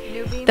 but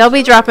they'll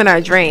be dropping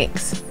our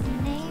drinks.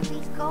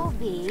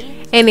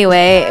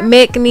 Anyway,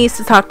 Mick needs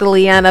to talk to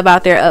Leon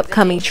about their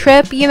upcoming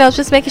trip. You know,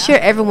 just making sure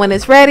everyone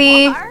is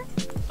ready.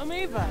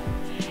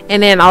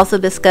 And then also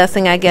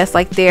discussing, I guess,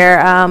 like their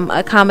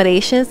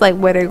accommodations, like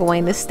where they're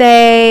going to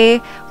stay,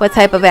 what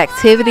type of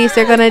activities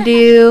they're going to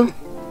do.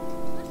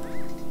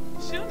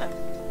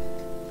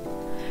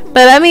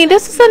 But I mean,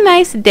 this is a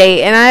nice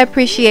date, and I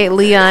appreciate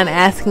Leon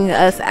asking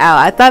us out.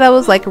 I thought that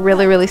was like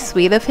really, really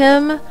sweet of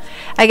him.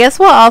 I guess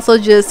we'll also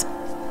just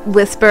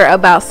whisper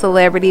about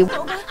celebrity.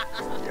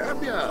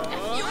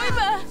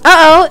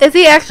 Uh-oh, is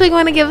he actually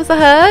going to give us a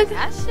hug?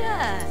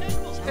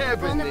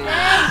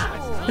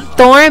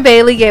 Thorn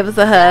Bailey gave us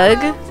a hug.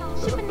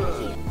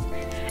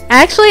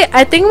 Actually,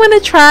 I think I'm going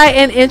to try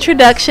an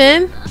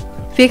introduction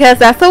because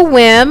that's a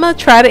whim.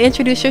 Try to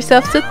introduce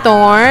yourself to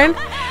Thorn.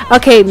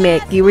 Okay,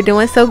 Mick, you were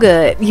doing so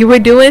good. You were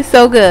doing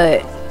so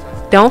good.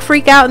 Don't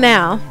freak out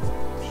now.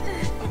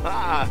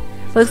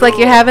 Looks like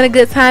you're having a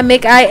good time,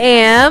 Mick. I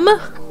am.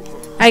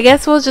 I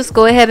guess we'll just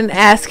go ahead and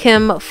ask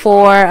him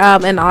for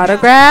an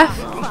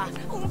autograph.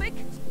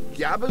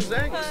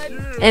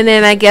 And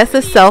then I guess a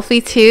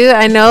selfie too.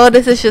 I know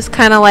this is just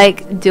kind of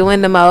like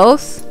doing the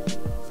most.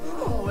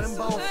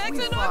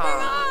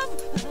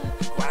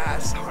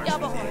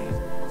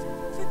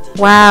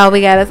 Wow,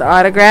 we got his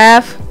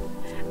autograph.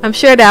 I'm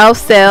sure that'll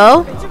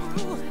sell.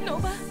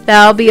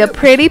 That'll be a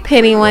pretty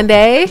penny one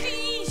day.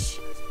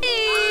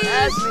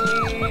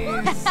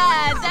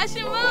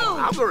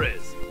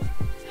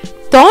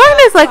 Thorn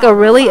is like a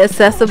really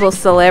accessible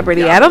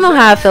celebrity. I don't know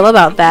how I feel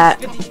about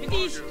that.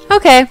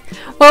 Okay,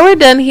 well, we're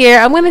done here.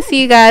 I'm going to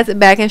see you guys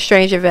back in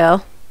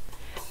Strangerville.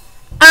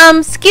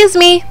 Excuse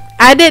me.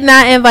 I did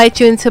not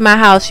invite you into my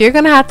house. You're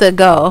going to have to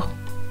go.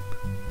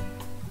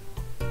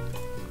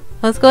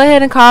 Let's go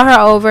ahead and call her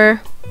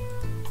over.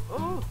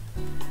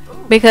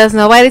 Because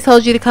nobody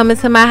told you to come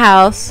into my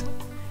house.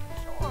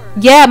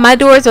 Yeah, my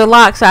doors are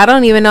locked, so I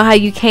don't even know how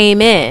you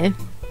came in.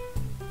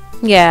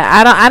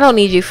 Yeah, I don't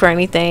need you for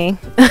anything.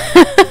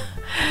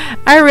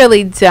 I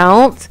really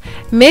don't.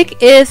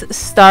 Mick is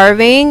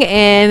starving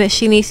and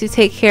she needs to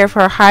take care of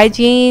her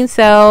hygiene.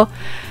 So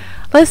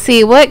let's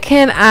see, what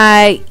can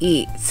I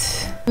eat?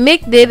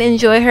 Mick did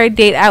enjoy her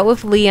date out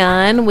with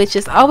Leon, which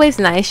is always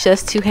nice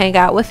just to hang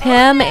out with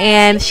him,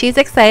 and she's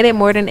excited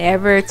more than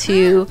ever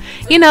to,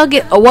 you know,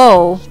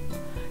 whoa,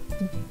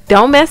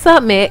 don't mess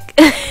up, Mick.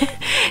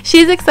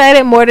 She's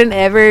excited more than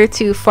ever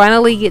to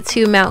finally get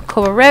to Mount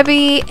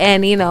Kobarebi,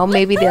 and you know,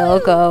 maybe they'll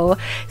go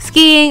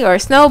skiing or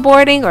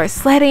snowboarding or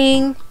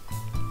sledding.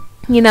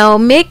 You know,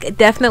 Mick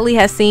definitely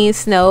has seen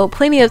snow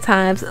plenty of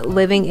times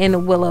living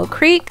in Willow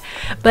Creek,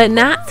 but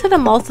not to the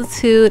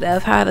multitude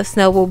of how the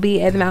snow will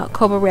be at Mount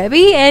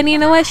Kobarebi. And you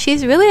know what?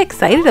 She's really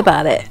excited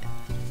about it.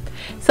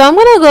 So I'm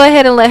going to go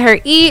ahead and let her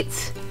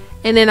eat,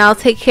 and then I'll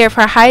take care of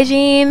her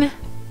hygiene.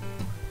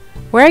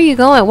 Where are you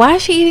going? Why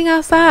is she eating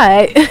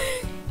outside?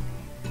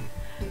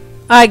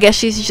 I guess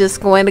she's just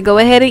going to go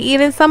ahead and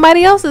eat in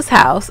somebody else's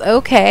house.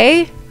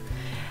 Okay.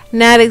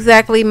 Not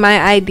exactly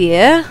my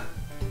idea.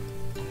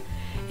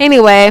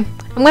 Anyway,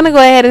 I'm going to go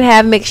ahead and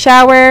have Mick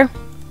shower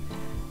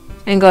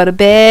and go to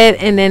bed,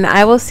 and then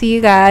I will see you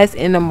guys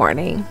in the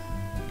morning.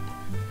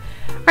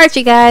 Alright,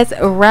 you guys,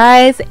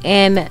 rise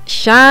and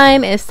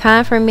shine. It's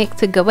time for Mick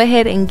to go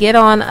ahead and get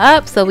on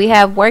up. So we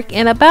have work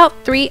in about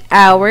 3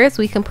 hours.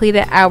 We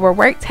completed our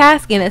work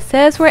task and it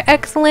says we're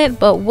excellent,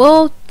 but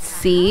we'll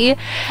see.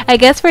 I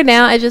guess for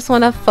now I just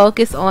want to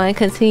focus on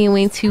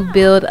continuing to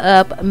build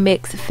up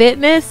Mick's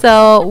fitness.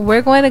 So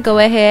we're going to go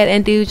ahead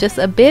and do just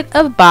a bit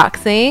of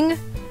boxing.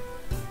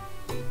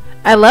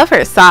 I love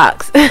her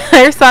socks.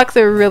 Her socks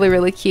are really,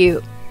 really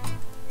cute.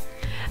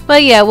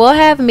 But yeah, we'll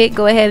have Mick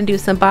go ahead and do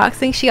some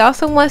boxing. She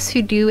also wants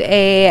to do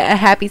a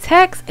happy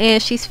text,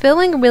 and she's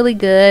feeling really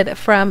good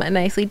from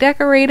Nicely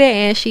Decorated,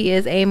 and she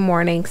is a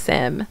morning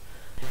sim.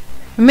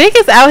 Mick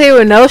is out here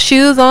with no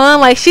shoes on,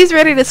 like she's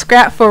ready to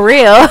scrap for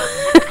real.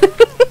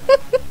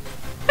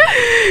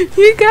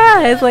 You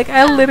guys, like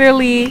I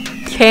literally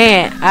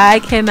can't. I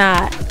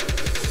cannot.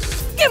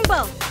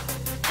 Gimbo!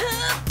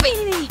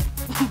 Beanie!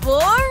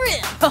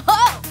 Boring!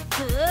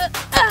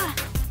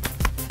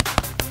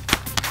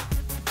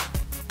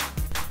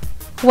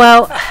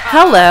 Well,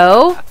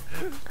 hello.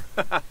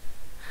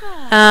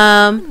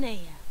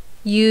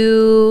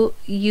 You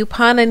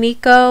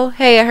Pananico.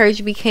 Hey, I heard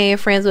you became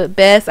friends with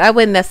Bess. I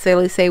wouldn't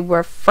necessarily say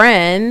we're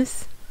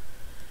friends,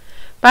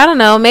 but I don't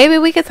know, maybe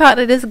we could talk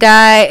to this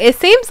guy. It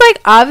seems like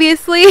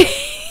obviously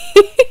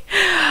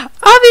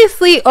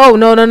oh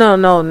no,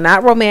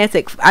 not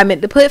romantic. I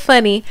meant to put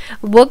funny.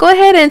 We'll go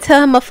ahead and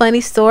tell him a funny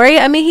story.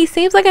 I mean, he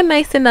seems like a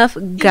nice enough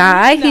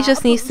guy. He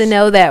just needs to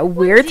know that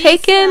we're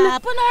taken.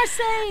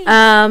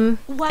 And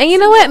you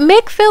know what,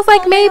 Mick feels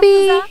like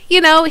maybe,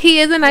 you know, he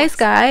is a nice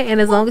guy, and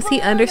as long as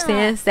he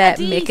understands that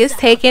Mick is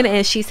taken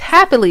and she's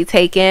happily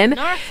taken,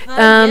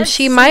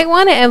 she might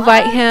want to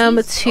invite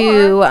him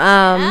to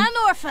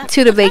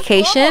the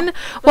vacation.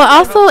 We'll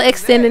also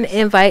extend an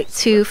invite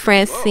to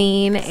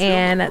Francine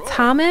and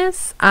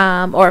Thomas,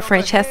 or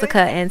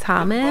Francesca and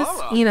Thomas,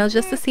 you know,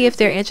 just to see if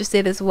they're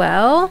interested as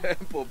well.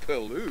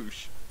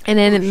 And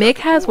then Mick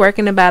has work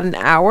in about an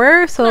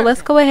hour, so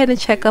let's go ahead and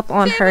check up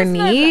on her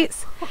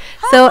needs.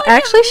 So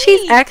actually,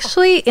 she's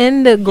actually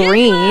in the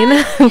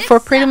green for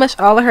pretty much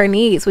all of her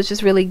needs, which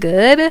is really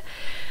good.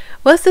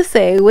 What's to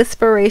say?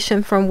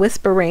 Whisperation from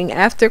whispering.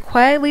 After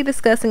quietly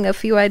discussing a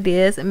few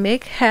ideas,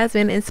 Mick has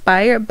been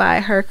inspired by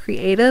her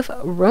creative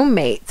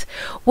roommate.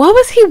 What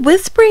was he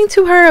whispering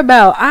to her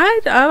about?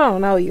 I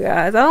don't know, you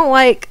guys. I don't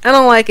like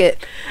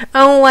it.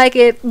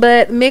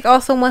 But Mick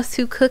also wants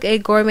to cook a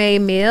gourmet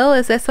meal.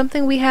 Is that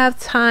something we have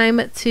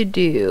time to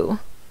do?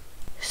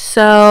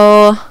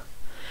 So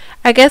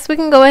I guess we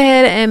can go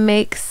ahead and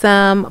make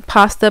some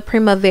pasta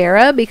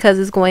primavera because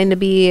it's going to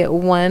be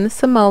 1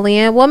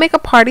 simoleon. We'll make a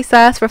party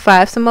size for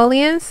 5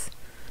 simoleons.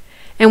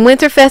 And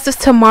Winterfest is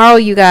tomorrow,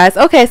 you guys.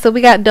 Okay, so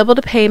we got double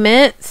the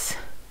payments.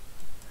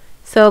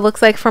 So it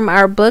looks like from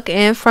our book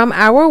and from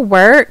our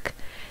work.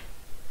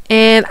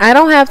 And I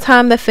don't have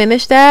time to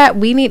finish that.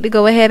 We need to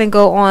go ahead and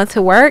go on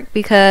to work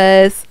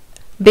because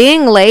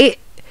being late,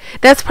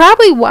 that's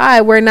probably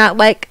why we're not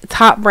like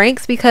top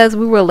ranks, because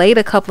we were late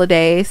a couple of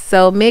days.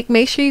 So make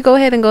sure you go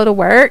ahead and go to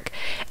work,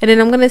 and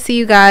then I'm going to see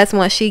you guys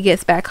once she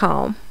gets back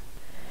home.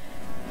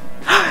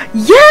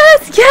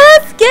 Yes,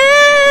 yes,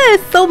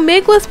 yes. So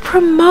Mick was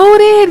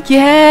promoted.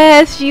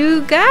 Yes,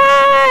 you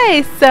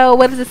guys. So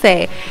what does it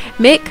say?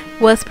 Mick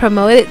was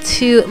promoted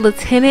to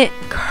Lieutenant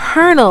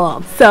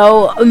Colonel.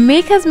 So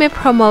Mick has been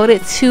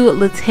promoted to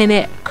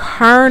Lieutenant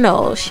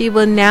Colonel. She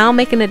will now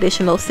make an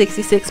additional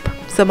 66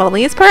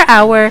 simoleons per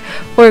hour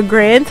for a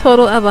grand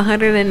total of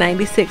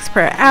 196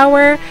 per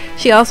hour.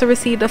 She also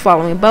received the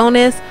following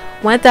bonus: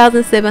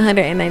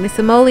 1,790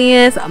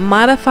 simoleons,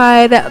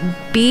 modified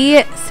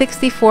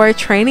B64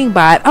 training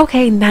bot.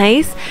 Okay,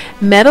 nice.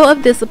 Medal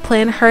of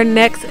Discipline. Her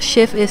next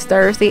shift is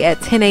Thursday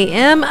at 10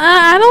 a.m.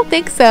 I don't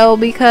think so,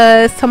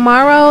 because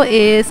tomorrow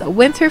is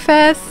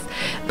Winterfest,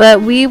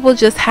 but we will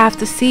just have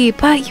to see.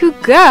 But you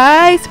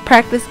guys,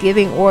 practice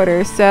giving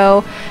orders.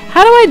 So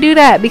how do I do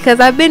that?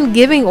 Because I've been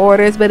giving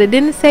orders, but it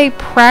didn't say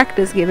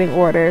practice giving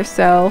orders.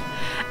 So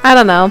I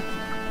don't know.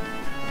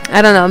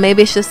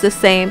 Maybe it's just the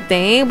same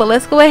thing, but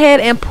let's go ahead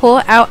and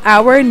pull out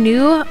our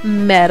new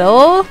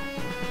medal.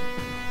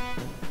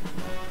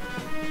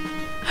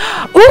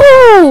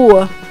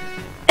 Ooh,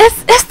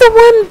 it's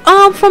the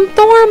one from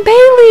Thorn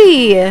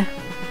Bailey,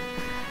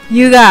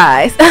 you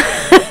guys.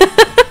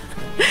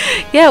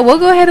 Yeah, we'll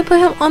go ahead and put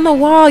him on the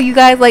wall, you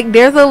guys. Like,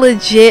 there's a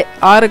legit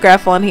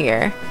autograph on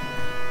here.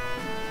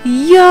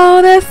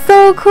 Yo, that's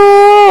so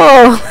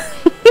cool.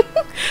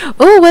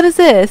 Ooh, what is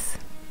this?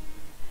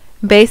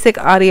 Basic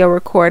audio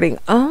recording.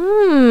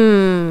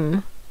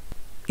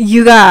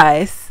 You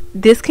guys,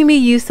 this can be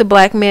used to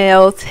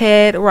blackmail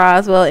Ted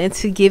Roswell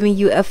into giving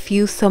you a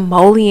few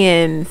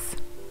simoleons.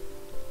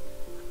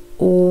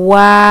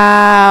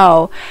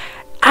 Wow.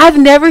 I've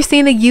never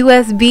seen a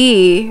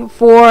USB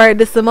for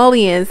the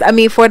simoleons. I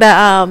mean, for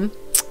the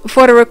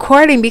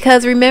recording,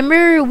 because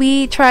remember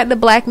we tried to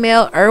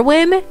blackmail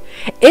Irwin?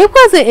 It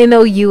wasn't in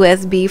no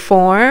USB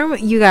form.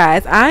 You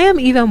guys, I am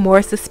even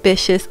more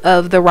suspicious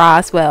of the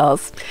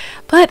Roswells.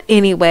 But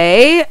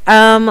anyway,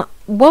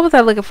 what was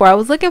I looking for? I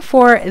was looking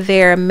for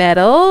their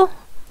medal,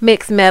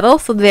 mixed medal.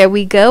 So there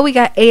we go. We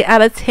got 8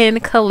 out of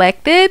 10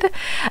 collected.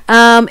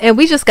 And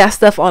we just got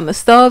stuff on the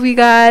stove, you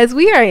guys.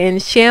 We are in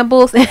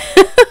shambles.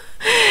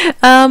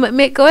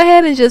 Mick, go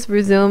ahead and just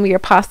resume your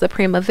pasta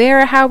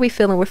primavera. How are we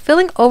feeling? We're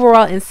feeling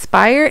overall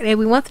inspired, and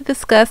we want to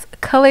discuss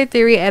color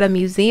theory at a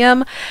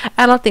museum.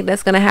 I don't think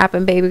that's gonna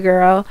happen, baby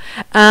girl.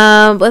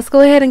 Let's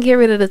go ahead and get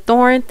rid of the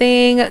thorn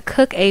thing.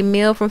 Cook a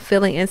meal from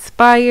feeling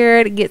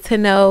inspired. Get to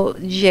know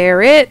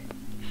Jared.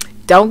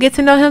 Don't get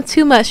to know him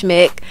too much,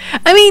 Mick.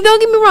 I mean, don't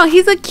get me wrong,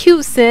 he's a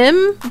cute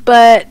sim,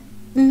 but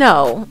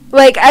no,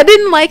 like, I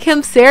didn't like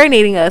him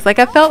serenading us. Like,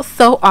 I felt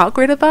so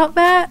awkward about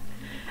that.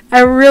 I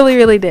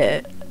really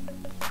did.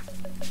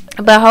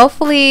 But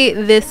hopefully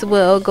this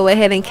will go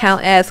ahead and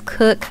count as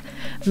cook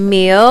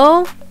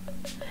meal.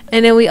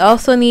 And then we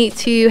also need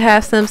to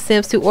have some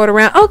sims to order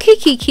around. Oh,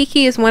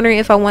 Kiki is wondering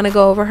if I want to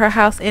go over her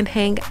house and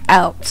hang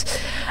out.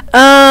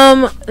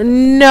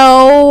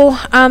 No,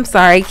 I'm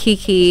sorry,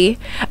 Kiki.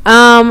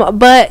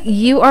 But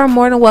you are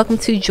more than welcome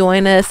to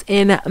join us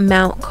in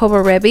Mount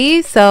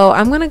Kobarebi. So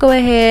I'm going to go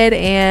ahead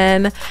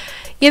and,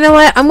 you know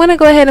what? I'm going to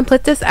go ahead and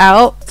put this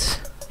out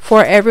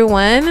for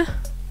everyone,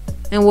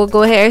 and we'll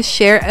go ahead and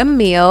share a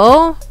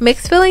meal.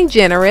 Mick's feeling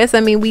generous.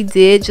 I mean, we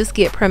did just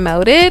get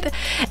promoted,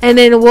 and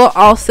then we'll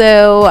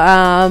also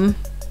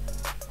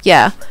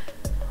yeah,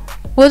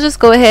 we'll just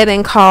go ahead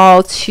and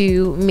call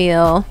to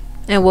meal,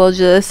 and we'll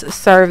just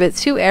serve it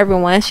to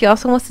everyone. She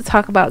also wants to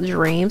talk about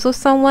dreams with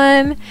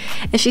someone,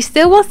 and she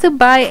still wants to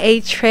buy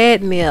a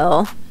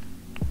treadmill.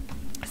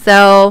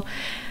 So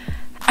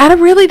I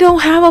really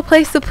don't have a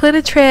place to put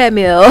a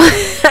treadmill.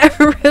 I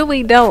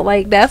really don't.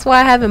 Like, that's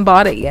why I haven't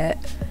bought it yet.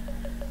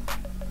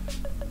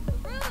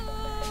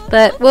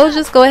 But we'll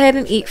just go ahead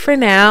and eat for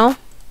now.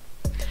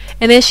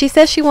 And then she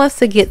says she wants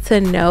to get to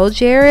know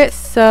Jared.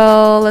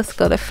 So let's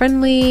go to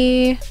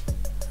friendly.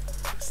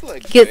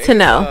 Get to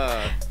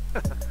know.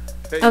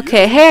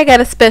 Okay, hey, I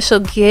got a special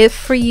gift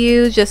for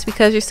you just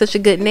because you're such a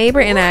good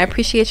neighbor, and I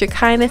appreciate your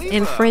kindness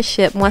and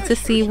friendship. Want to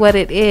see what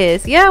it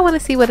is? Yeah, I want to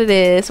see what it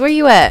is. Where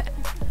you at?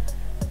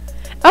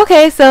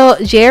 Okay, so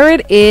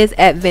Jared is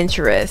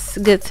adventurous.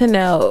 Good to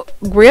know.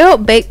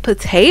 Grilled baked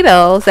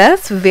potatoes.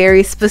 That's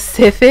very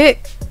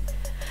specific.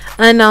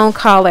 Unknown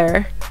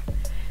caller.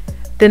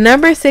 The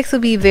number 6 will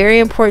be very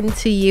important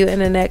to you in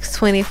the next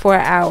 24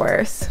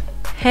 hours.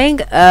 Hang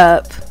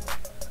up.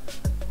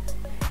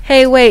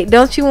 Hey, wait,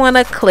 don't you want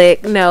to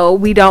click? No,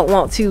 we don't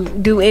want to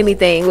do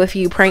anything with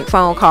you, prank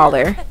phone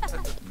caller.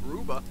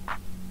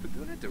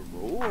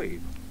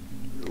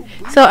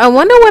 So I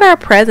wonder what our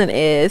present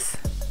is.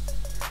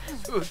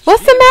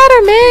 What's the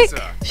matter,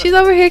 Mick? She's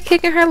over here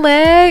kicking her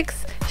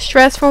legs.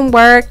 Stress from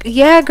work.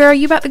 Yeah, girl,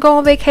 you about to go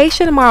on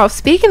vacation tomorrow.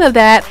 Speaking of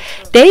that,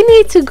 they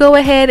need to go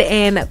ahead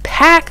and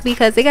pack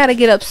because they got to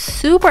get up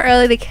super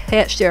early to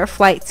catch their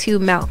flight to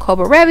Mount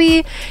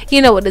Kobarebi.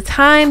 You know, with the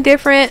time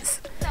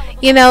difference,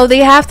 you know, they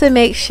have to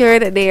make sure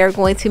that they are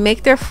going to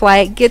make their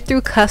flight, get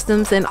through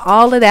customs and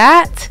all of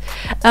that.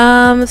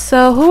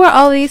 So who are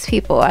all these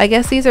people? I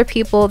guess these are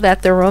people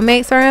that the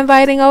roommates are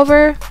inviting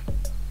over.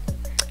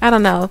 I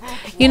don't know.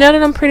 You know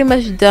that I'm pretty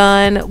much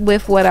done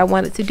with what I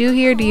wanted to do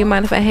here. Do you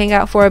mind if I hang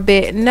out for a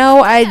bit?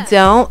 No, I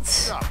don't.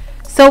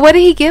 So what did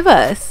he give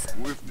us?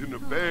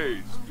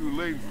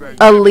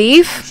 A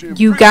leaf?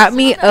 You got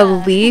me a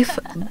leaf,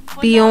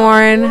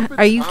 Bjorn?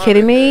 Are you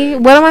kidding me?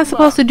 What am I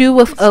supposed to do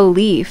with a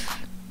leaf?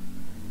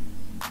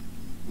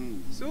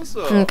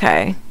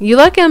 Okay. You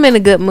lucky I'm in a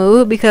good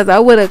mood because I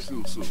would have...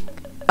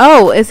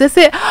 Oh, is this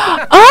it?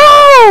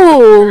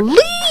 Oh,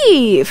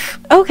 leaf.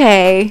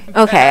 Okay.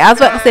 I was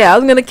about to say I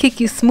was gonna kick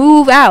you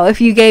smooth out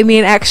if you gave me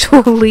an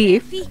actual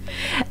leaf.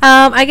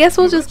 I guess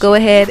we'll just go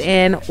ahead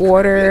and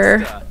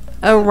order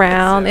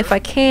around. If I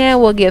can,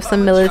 we'll give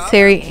some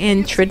military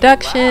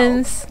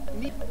introductions.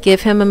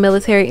 Give him a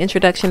military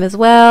introduction as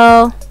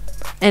well.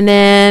 And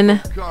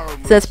then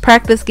it says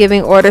practice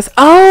giving orders.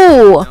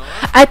 Oh,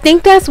 I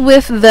think that's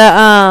with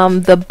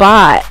the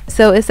bot.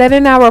 So is that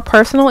in our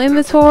personal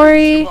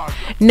inventory?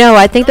 No,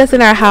 I think that's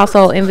in our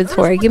household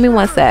inventory. Give me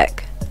one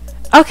sec.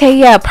 Okay,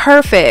 yeah,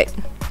 perfect.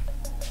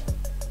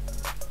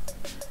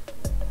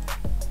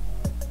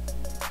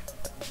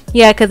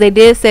 Yeah, because they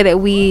did say that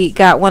we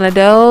got one of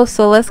those.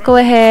 So let's go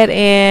ahead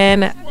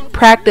and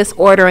practice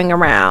ordering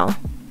around.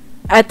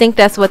 I think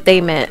that's what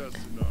they meant.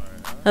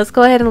 Let's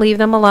go ahead and leave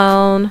them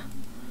alone.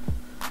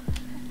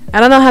 I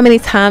don't know how many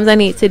times I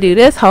need to do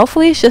this.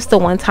 Hopefully it's just the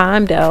one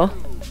time though.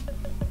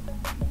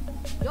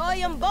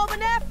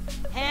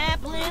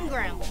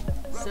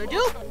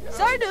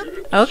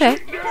 Okay.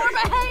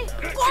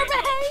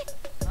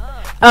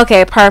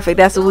 Okay, perfect.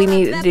 That's what we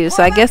need to do.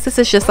 So I guess this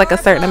is just like a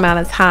certain amount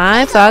of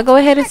time. So I'll go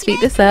ahead and speed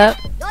this up.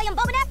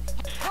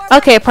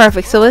 Okay,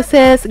 perfect. So it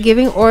says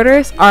giving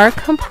orders are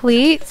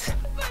complete.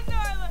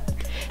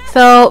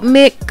 So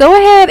Mick, go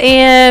ahead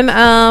and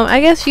I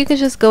guess you can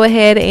just go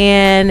ahead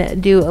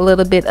and do a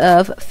little bit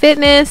of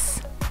fitness.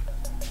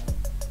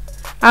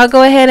 I'll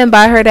go ahead and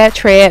buy her that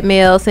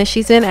treadmill since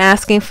she's been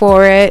asking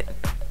for it.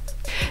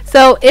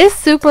 So it's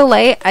super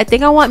late. I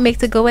think I want Mick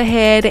to go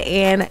ahead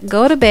and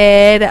go to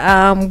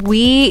bed.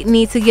 We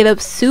need to get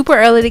up super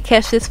early to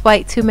catch this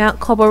flight to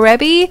Mount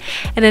Kobarebi,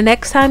 and the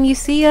next time you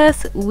see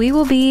us, we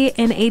will be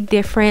in a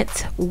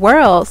different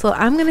world. So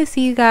I'm gonna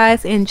see you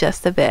guys in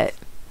just a bit.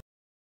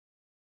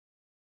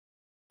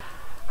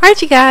 Alright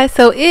you guys,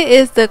 so it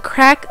is the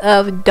crack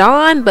of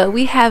dawn, but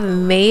we have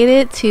made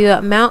it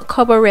to Mount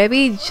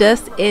Kobarebi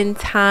just in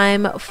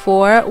time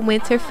for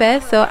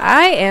Winterfest. So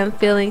I am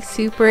feeling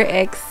super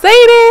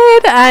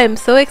excited. I am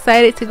so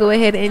excited to go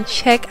ahead and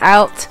check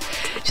out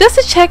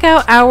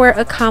our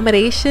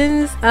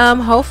accommodations.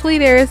 Hopefully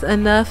there is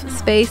enough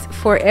space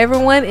for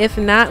everyone. If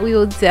not, we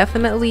will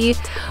definitely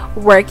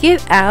work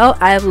it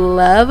out. I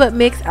love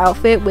Mick's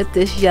outfit with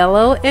this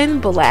yellow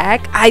and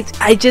black.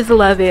 I just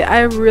love it.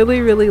 I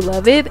really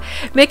love it.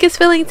 Mick is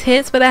feeling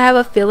tense, but I have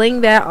a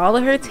feeling that all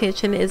of her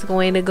tension is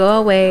going to go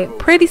away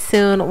pretty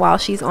soon while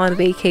she's on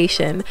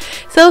vacation.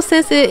 So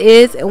since it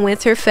is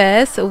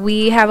Winterfest,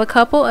 we have a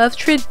couple of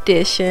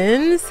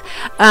traditions.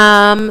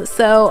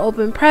 So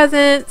open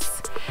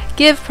presents,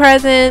 give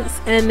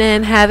presents, and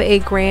then have a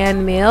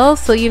grand meal.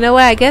 So you know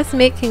what, I guess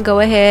Mick can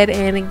go ahead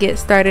and get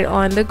started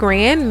on the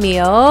grand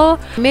meal.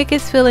 Mick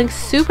is feeling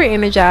super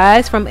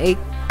energized from a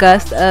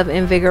gust of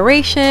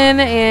invigoration,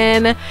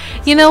 and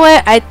you know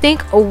what, I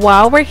think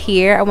while we're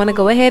here I want to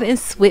go ahead and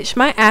switch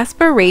my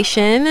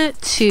aspiration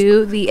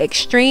to the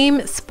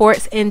extreme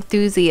sports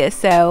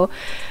enthusiast. So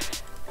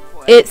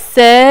it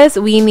says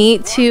we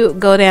need to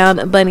go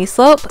down Bunny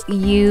Slope,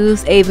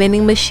 use a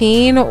vending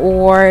machine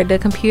or the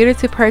computer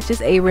to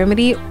purchase a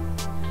remedy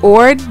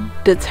or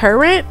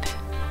deterrent.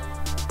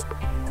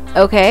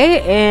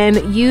 Okay,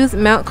 and use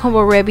Mount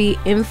Kobarebi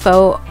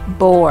info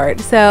board.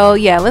 So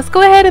yeah, let's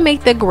go ahead and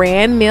make the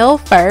grand meal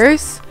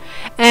first.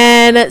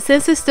 And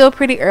since it's still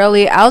pretty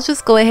early, I'll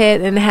just go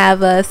ahead and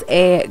have us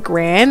a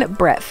grand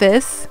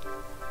breakfast.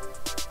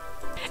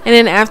 And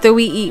then after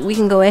we eat, we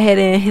can go ahead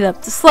and hit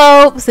up the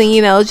slopes and,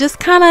 you know, just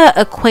kind of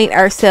acquaint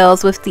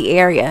ourselves with the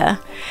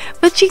area.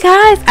 But you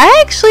guys, I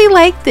actually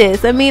like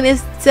this. I mean,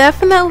 it's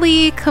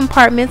definitely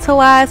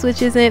compartmentalized,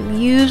 which isn't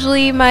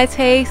usually my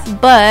taste,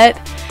 but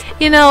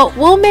you know,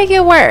 we'll make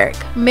it work.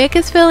 Mick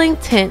is feeling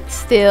tense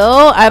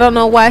still. I don't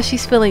know why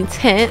she's feeling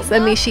tense. I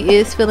mean, she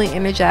is feeling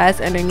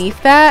energized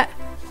underneath that.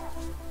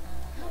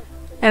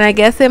 And I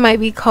guess it might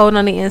be cold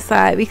on the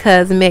inside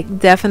because Mick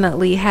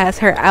definitely has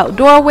her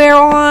outdoor wear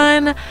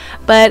on.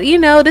 But you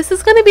know, this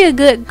is going to be a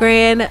good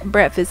grand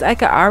breakfast. I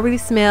can already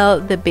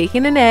smell the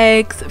bacon and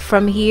eggs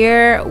from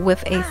here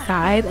with a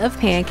side of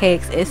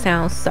pancakes. It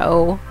sounds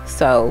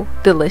so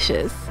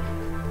delicious.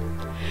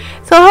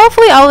 So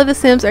hopefully all of the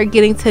Sims are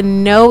getting to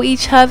know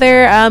each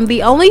other.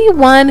 The only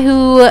one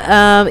who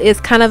is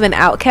kind of an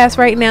outcast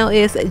right now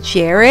is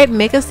Jared.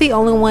 Mika's the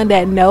only one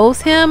that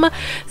knows him.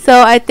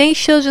 So I think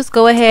she'll just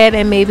go ahead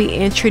and maybe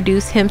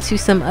introduce him to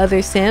some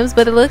other Sims.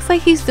 But it looks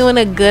like he's doing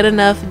a good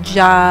enough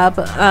job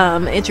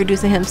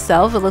introducing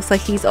himself. It looks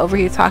like he's over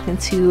here talking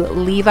to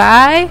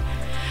Levi.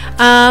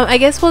 I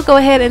guess we'll go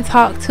ahead and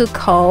talk to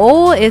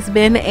Cole. It's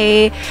been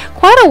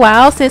quite a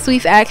while since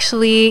we've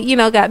actually, you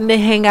know, gotten to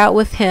hang out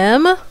with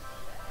him.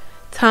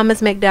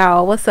 Thomas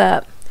McDowell, what's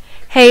up?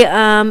 Hey,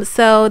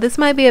 so this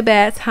might be a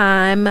bad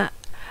time,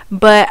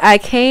 but I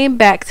came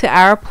back to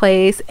our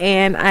place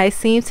and I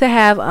seem to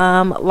have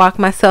locked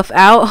myself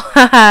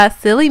out.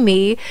 Silly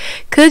me.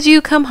 Could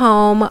you come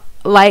home?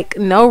 Like,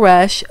 no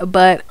rush,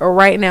 but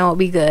right now it'll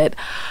be good.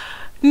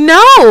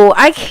 No,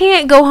 I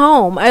can't go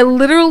home. I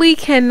literally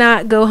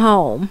cannot go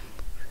home.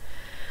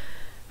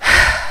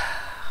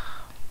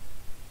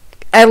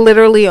 I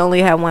literally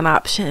only have one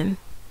option.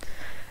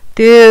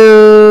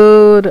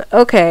 Dude.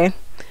 Okay.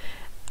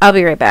 I'll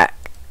be right back.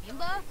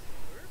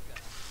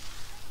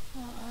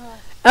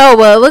 Oh,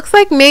 well, it looks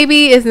like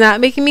maybe it's not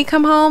making me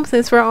come home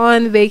since we're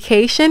on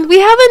vacation.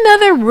 We have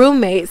another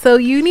roommate, so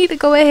you need to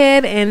go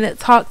ahead and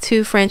talk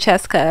to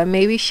Francesca.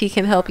 Maybe she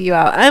can help you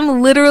out.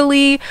 I'm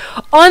literally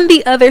on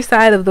the other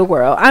side of the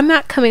world. I'm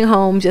not coming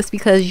home just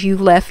because you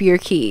left your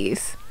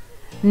keys.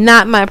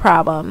 Not my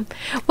problem.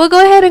 We'll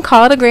go ahead and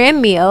call it a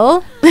grand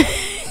meal.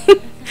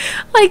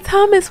 Like,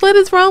 Thomas, what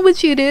is wrong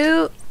with you,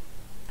 dude?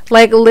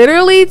 Like,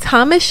 literally,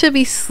 Thomas should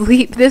be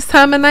asleep this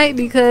time of night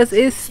because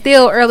it's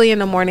still early in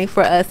the morning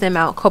for us in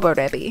Mount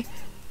Kobarebi.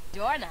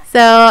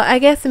 So, I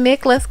guess,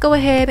 Mick, let's go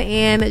ahead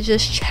and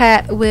just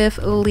chat with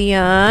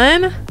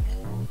Leon.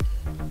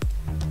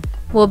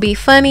 We'll be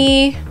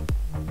funny.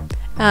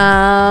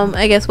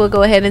 I guess we'll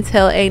go ahead and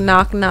tell a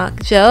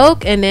knock-knock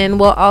joke. And then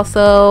we'll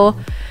also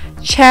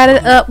chat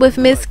it up with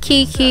Miss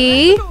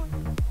Kiki.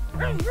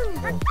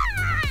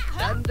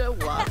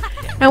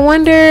 I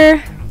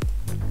wonder,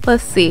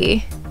 let's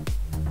see.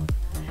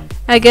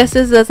 I guess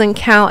this doesn't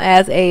count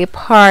as a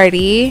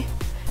party,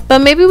 but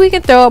maybe we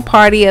can throw a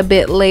party a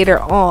bit later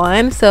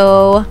on.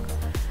 So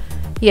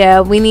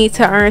yeah, we need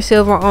to earn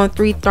silver on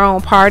 3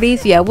 throne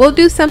parties. Yeah, we'll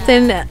do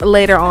something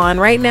later on.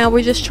 Right now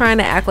we're just trying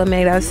to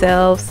acclimate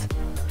ourselves.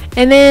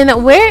 And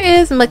then where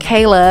is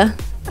Michaela?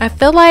 I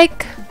feel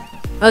like,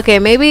 okay,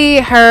 maybe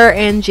her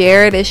and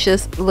Jared is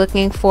just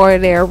looking for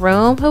their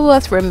room. Who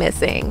else we're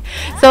missing?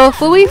 So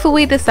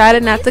Fui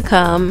decided not to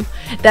come.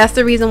 That's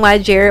the reason why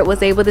Jared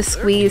was able to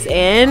squeeze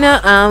in.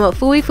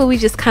 Fui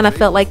just kind of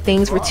felt like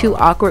things were too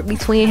awkward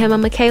between him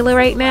and Michaela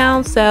right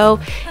now. So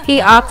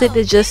he opted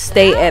to just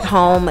stay at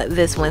home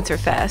this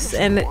Winterfest.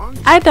 And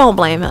I don't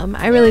blame him.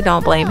 I really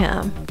don't blame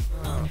him.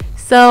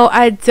 So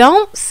I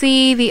don't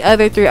see the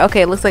other 3.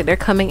 Okay, it looks like they're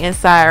coming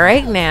inside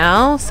right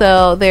now.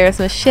 So there's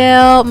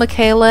Michelle,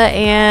 Michaela,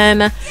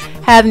 and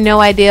have no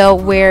idea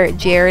where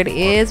Jared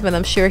is, but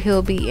I'm sure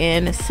he'll be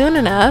in soon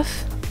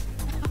enough.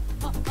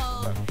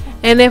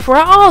 And if we're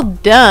all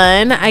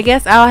done, I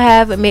guess I'll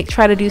have Mick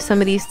try to do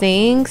some of these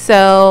things.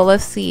 So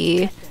let's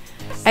see.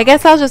 I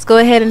guess I'll just go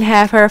ahead and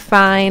have her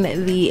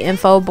find the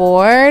info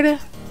board.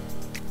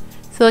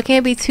 So it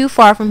can't be too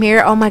far from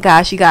here. Oh my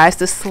gosh, you guys,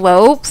 the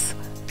slopes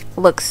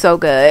look so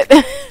good.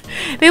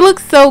 They look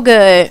so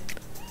good.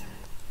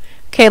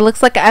 Okay,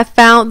 looks like I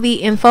found the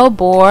info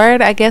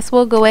board. I guess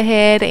we'll go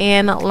ahead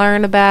and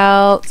learn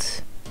about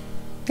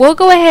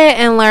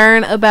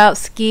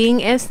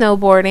skiing and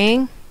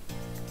snowboarding.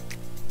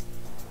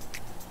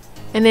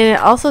 And then it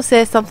also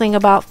says something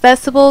about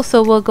festivals,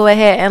 so we'll go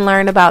ahead and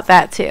learn about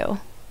that too.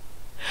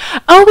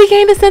 Oh, we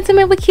gained a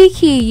sentiment with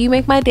Kiki. You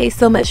make my day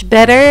so much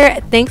better.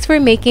 Thanks for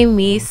making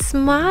me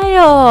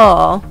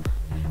smile.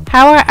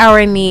 How are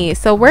our knees?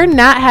 So we're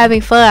not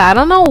having fun. I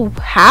don't know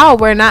how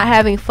we're not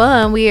having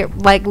fun. We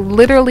like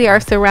literally are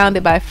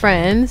surrounded by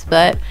friends,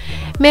 but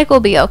Mick will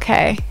be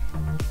okay.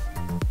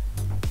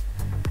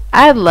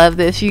 I love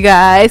this, you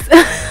guys.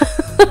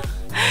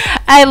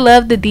 I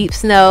love the deep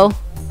snow.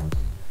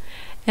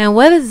 And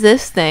what is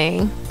this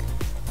thing?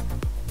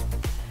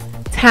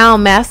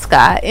 Town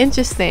mascot.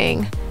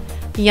 Interesting.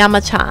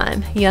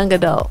 Yama-chan, young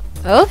adult.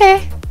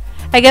 Okay.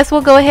 I guess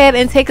we'll go ahead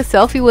and take a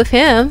selfie with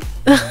him.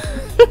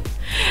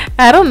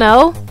 I don't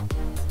know.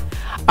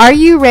 Are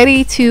you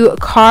ready to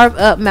carve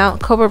up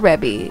Mount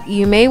Kobarebi?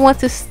 You may want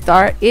to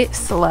start it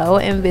slow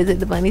and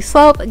visit the bunny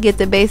slope. Get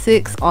the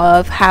basics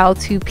of how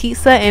to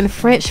pizza and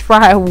french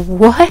fry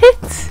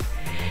what?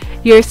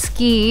 Your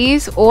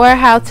skis, or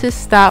how to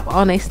stop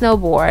on a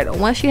snowboard.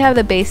 Once you have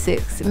the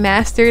basics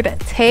mastered,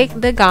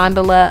 take the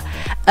gondola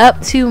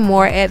up to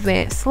more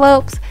advanced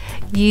slopes.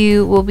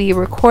 You will be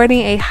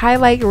recording a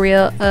highlight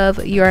reel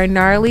of your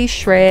gnarly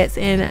shreds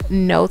in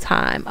no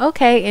time.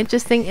 Okay,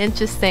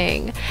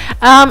 interesting.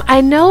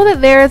 I know that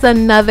there is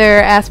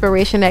another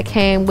aspiration that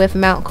came with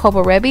Mount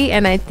Kobarebi,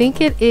 and I think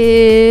it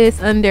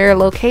is under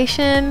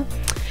location.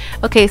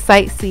 Okay,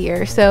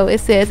 sightseer. So it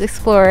says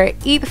explore,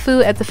 eat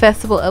food at the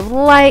Festival of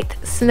Light,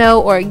 Snow,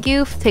 or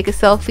Youth. Take a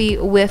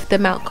selfie with the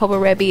Mount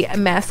Kobarebi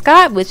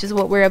mascot, which is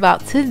what we're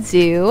about to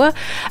do.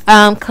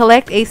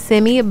 Collect a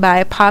semi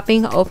by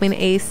popping open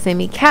a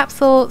semi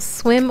capsule.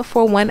 Swim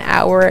for 1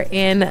 hour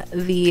in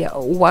the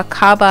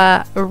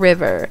Wakaba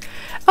River.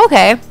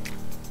 Okay.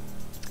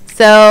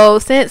 So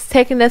since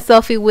taking a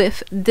selfie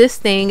with this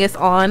thing is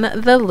on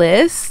the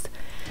list,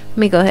 let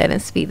me go ahead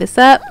and speed this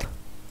up.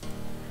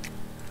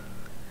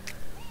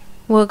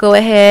 We'll go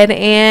ahead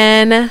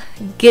and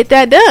get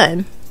that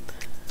done.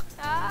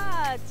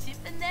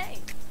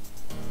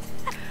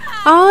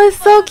 Oh, it's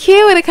so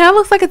cute. It kind of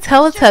looks like a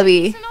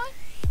Teletubby.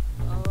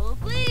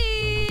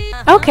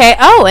 Okay.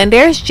 Oh, and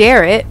there's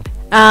Jarrett.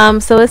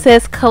 So it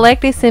says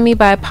collect a semi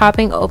by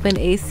popping open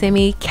a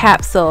semi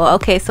capsule.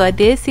 Okay, so I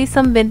did see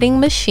some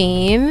vending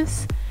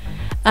machines.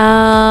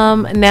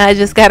 Now I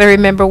just got to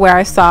remember where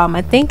I saw them.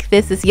 I think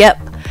this is, yep,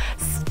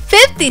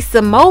 50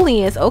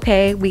 simoleons.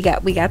 Okay, we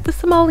got the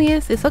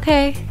simoleons. It's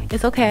okay.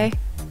 It's okay.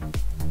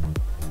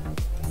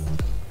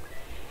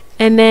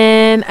 And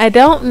then I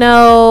don't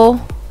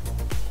know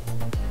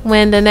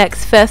when the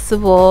next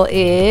festival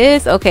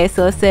is. Okay,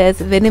 so it says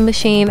vending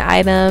machine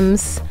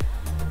items.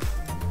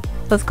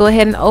 Let's go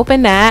ahead and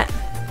open that.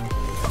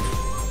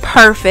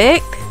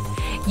 Perfect.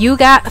 You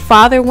got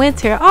Father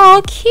Winter.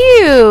 Oh,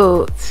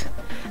 cute.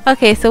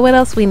 Okay, so what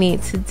else we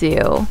need to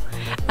do?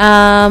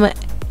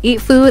 Eat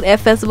food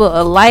at Festival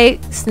of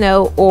Light,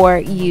 Snow, or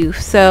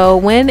Youth. So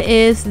when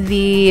is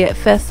the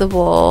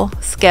festival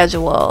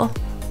schedule?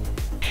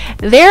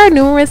 There are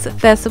numerous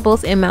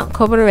festivals in Mount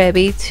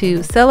Kobarebi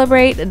to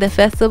celebrate. The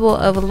Festival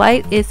of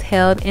Light is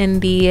held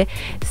in the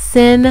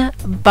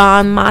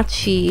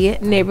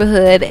Sinbanmachi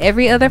neighborhood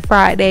every other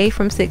Friday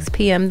from 6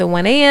 p.m. to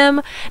 1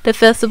 a.m. The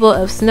Festival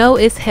of Snow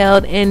is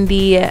held in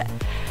the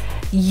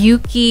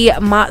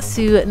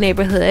Yukimatsu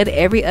neighborhood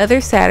every other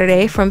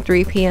Saturday from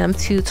 3 p.m.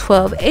 to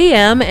 12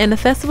 a.m. and the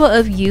Festival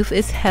of Youth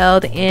is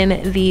held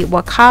in the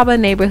Wakaba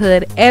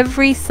neighborhood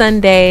every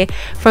Sunday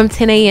from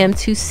 10 a.m.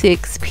 to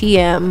 6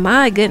 p.m.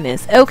 My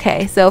goodness.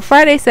 Okay, so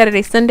Friday,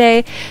 Saturday,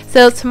 Sunday.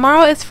 So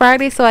tomorrow is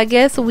Friday, so I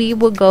guess we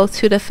will go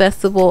to the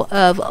Festival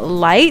of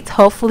Light.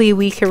 Hopefully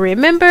we can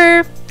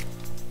remember.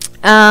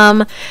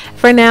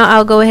 For now,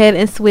 I'll go ahead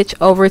and switch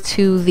over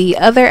to the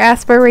other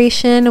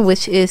aspiration,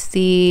 which is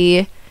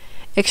the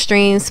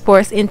extreme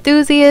sports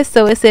enthusiast.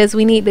 So it says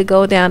we need to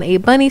go down a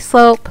bunny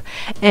slope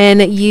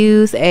and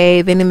use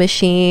a vending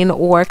machine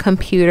or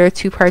computer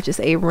to purchase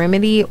a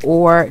remedy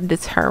or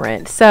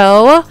deterrent.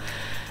 So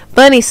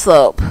bunny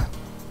slope,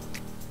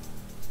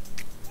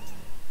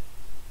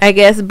 I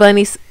guess.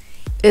 Bunnies,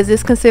 is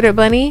this considered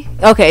bunny?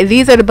 Okay,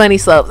 these are the bunny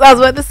slopes. I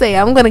was about to say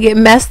I'm gonna get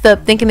messed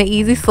up thinking the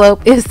easy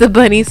slope is the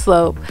bunny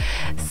slope.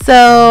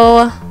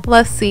 So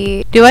let's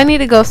see, do I need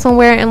to go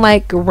somewhere and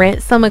like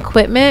rent some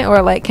equipment,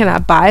 or like can I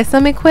buy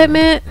some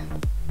equipment?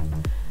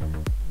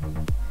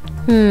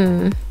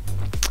 I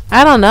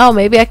don't know,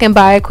 maybe I can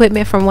buy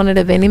equipment from one of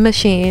the vending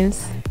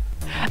machines.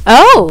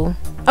 Oh,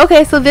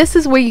 okay, so this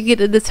is where you get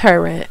the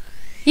deterrent.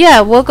 Yeah,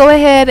 we'll go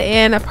ahead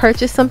and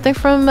purchase something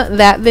from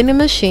that vending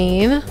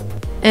machine,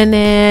 and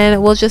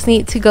then we'll just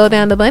need to go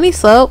down the bunny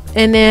slope,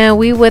 and then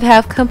we would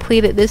have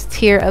completed this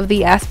tier of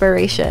the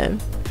aspiration.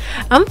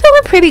 I'm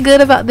feeling pretty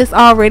good about this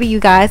already, you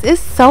guys. It's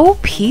so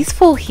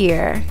peaceful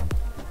here.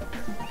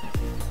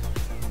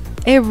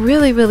 It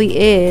really, really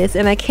is.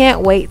 And I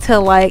can't wait to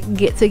like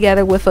get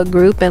together with a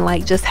group and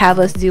like just have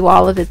us do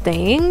all of the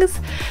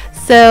things.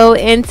 So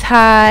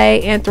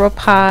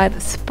anti-anthropod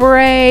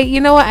spray.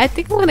 You know what? I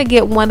think I'm going to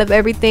get one of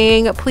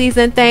everything. Please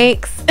and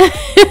thanks.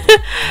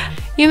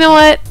 You know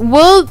what?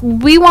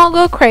 We won't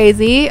go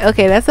crazy.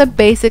 Okay, that's a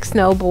basic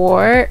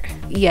snowboard.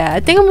 Yeah,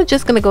 I think I'm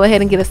just going to go ahead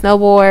and get a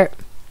snowboard.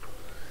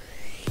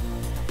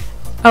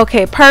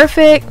 Okay,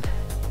 perfect.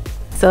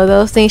 So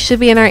those things should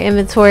be in our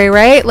inventory,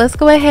 right? Let's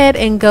go ahead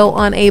and go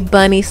on a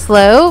bunny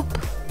slope.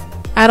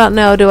 I don't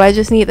know, do I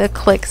just need to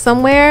click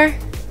somewhere?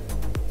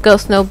 Go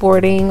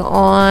snowboarding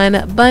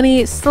on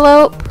bunny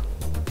slope.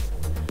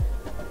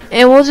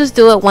 And we'll just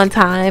do it one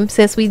time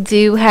since we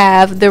do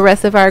have the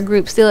rest of our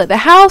group still at the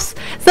house.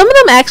 Some of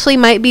them actually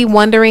might be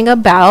wondering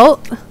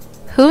about.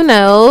 Who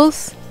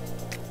knows?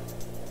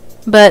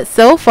 But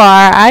so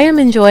far, I am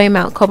enjoying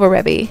Mount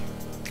Kobarebi.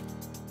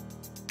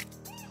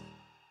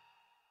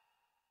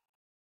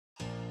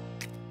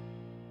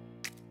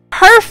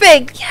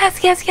 Perfect.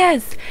 Yes, yes,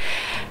 yes.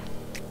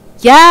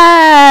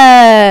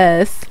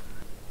 Yes.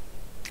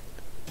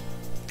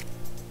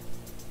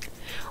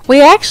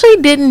 We actually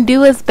didn't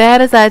do as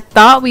bad as I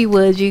thought we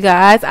would, you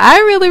guys. I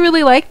really,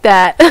 really like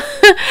that.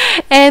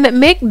 And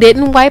Mick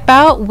didn't wipe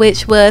out,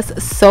 which was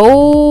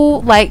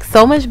so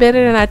much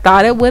better than I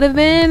thought it would have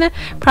been.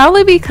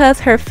 Probably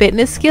because her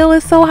fitness skill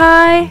is so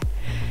high.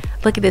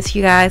 Look at this,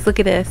 you guys. Look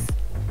at this.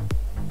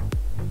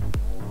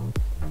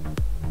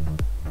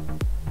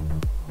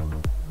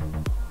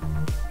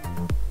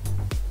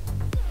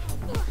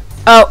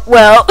 Oh,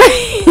 well,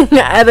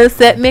 I done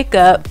set Mick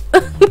up.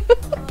 But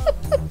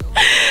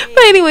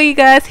anyway, you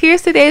guys,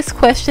 here's today's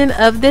question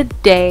of the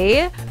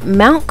day.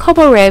 Mount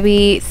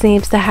Kobarebi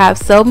seems to have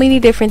so many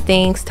different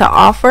things to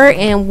offer,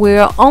 and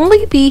we'll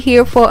only be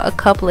here for a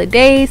couple of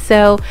days,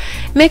 so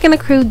Mick and the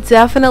crew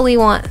definitely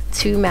want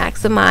to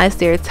maximize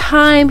their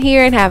time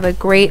here and have a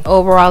great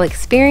overall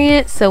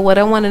experience. So what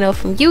I want to know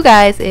from you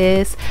guys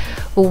is,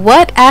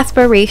 what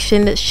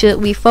aspiration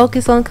should we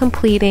focus on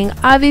completing?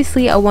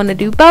 Obviously I want to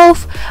do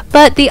both,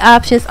 but the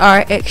options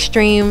are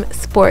extreme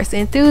sports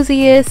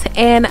enthusiast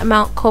and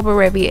Mount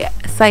Kobarebi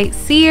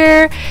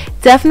sightseer.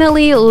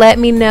 Definitely let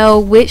me know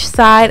which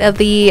side of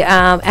the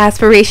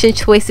aspiration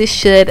choices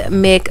should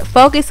Mick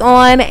focus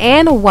on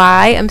and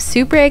why. I'm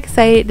super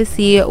excited to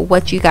see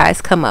what you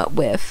guys come up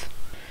with.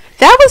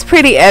 That was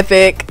pretty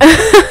epic.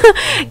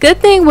 Good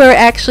thing we're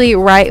actually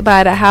right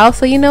by the house.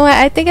 So you know what?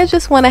 I think I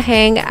just want to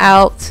hang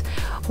out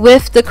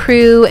with the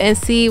crew and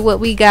see what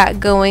we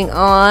got going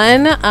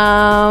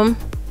on.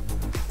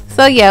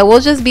 So yeah, we'll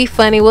just be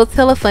funny. We'll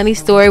tell a funny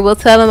story. We'll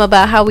tell them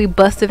about how we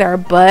busted our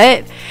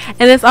butt.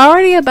 And it's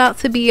already about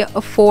to be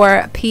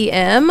 4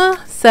 p.m.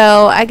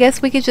 So I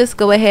guess we could just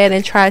go ahead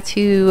and try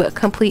to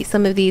complete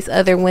some of these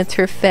other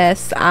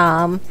Winterfest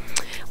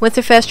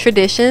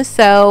traditions.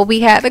 So we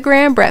had the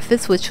grand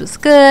breakfast, which was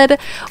good.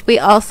 We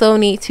also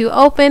need to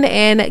open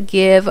and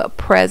give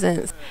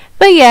presents.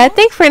 But yeah, I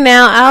think for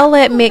now I'll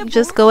let Mick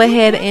just go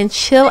ahead and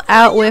chill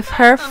out with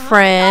her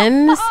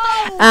friends.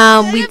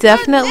 We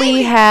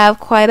definitely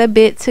have quite a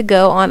bit to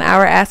go on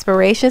our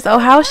aspirations. Oh,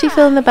 how is she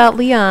feeling about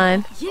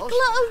Leon?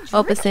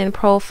 Open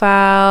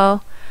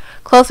profile.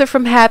 Closer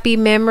from happy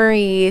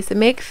memories.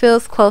 Mick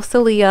feels close to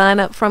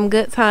Leon from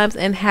good times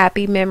and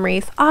happy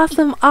memories.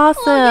 Awesome,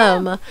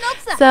 awesome.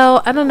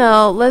 So I don't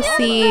know, let's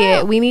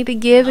see, we need to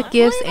give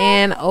gifts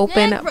and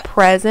open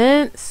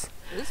presents.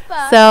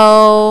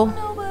 So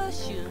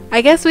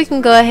I guess we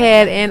can go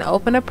ahead and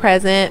open a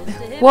present.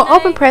 We'll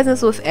open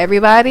presents with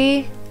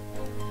everybody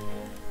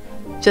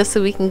just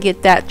so we can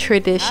get that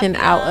tradition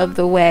out of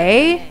the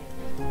way.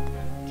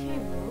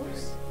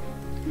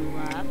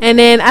 And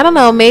then, I don't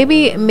know,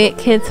 maybe Mick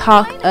can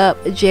talk up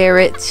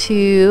Jared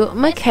to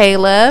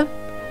Michaela.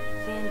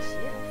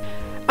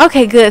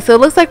 Okay, good. So it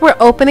looks like we're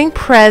opening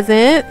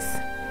presents.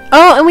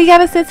 Oh, and we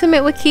got a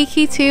sentiment with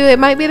Kiki too. It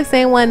might be the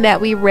same one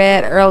that we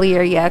read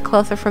earlier. Yeah,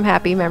 closer from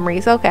happy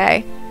memories.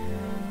 Okay.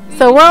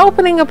 So we're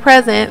opening a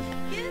present.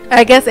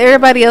 I guess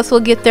everybody else will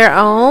get their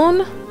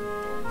own.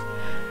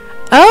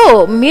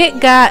 Oh, Mick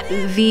got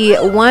the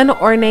one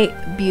ornate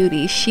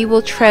beauty. She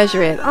will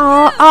treasure it.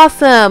 Oh,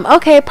 awesome.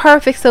 Okay,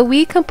 perfect. So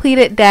we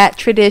completed that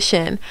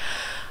tradition.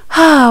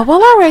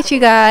 Well, all right, you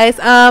guys.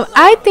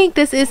 I think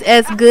this is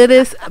as good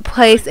a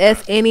place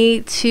as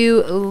any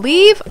to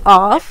leave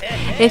off.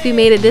 If you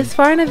made it this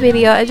far in the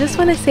video, I just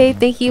want to say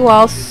thank you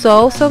all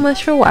so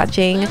much for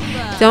watching.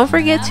 Don't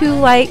forget to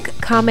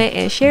like, comment,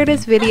 and share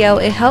this video.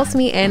 It helps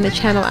me and the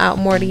channel out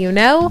more than you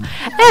know.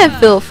 And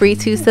feel free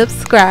to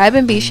subscribe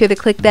and be sure to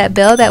click that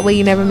bell. That way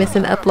you never miss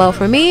an upload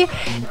from me.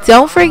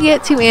 Don't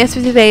forget to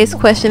answer today's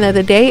question of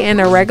the day in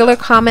the regular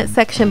comment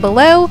section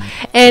below.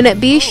 And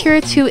be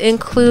sure to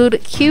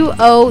include QOTD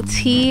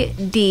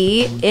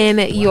in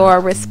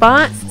your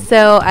response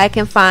so I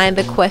can find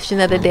the question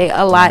of the day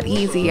a lot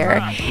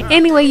easier.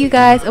 Anyway, you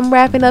guys, I'm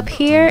wrapping up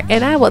here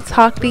and I will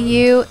talk to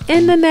you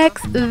in the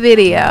next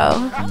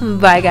video.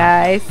 Bye,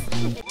 guys.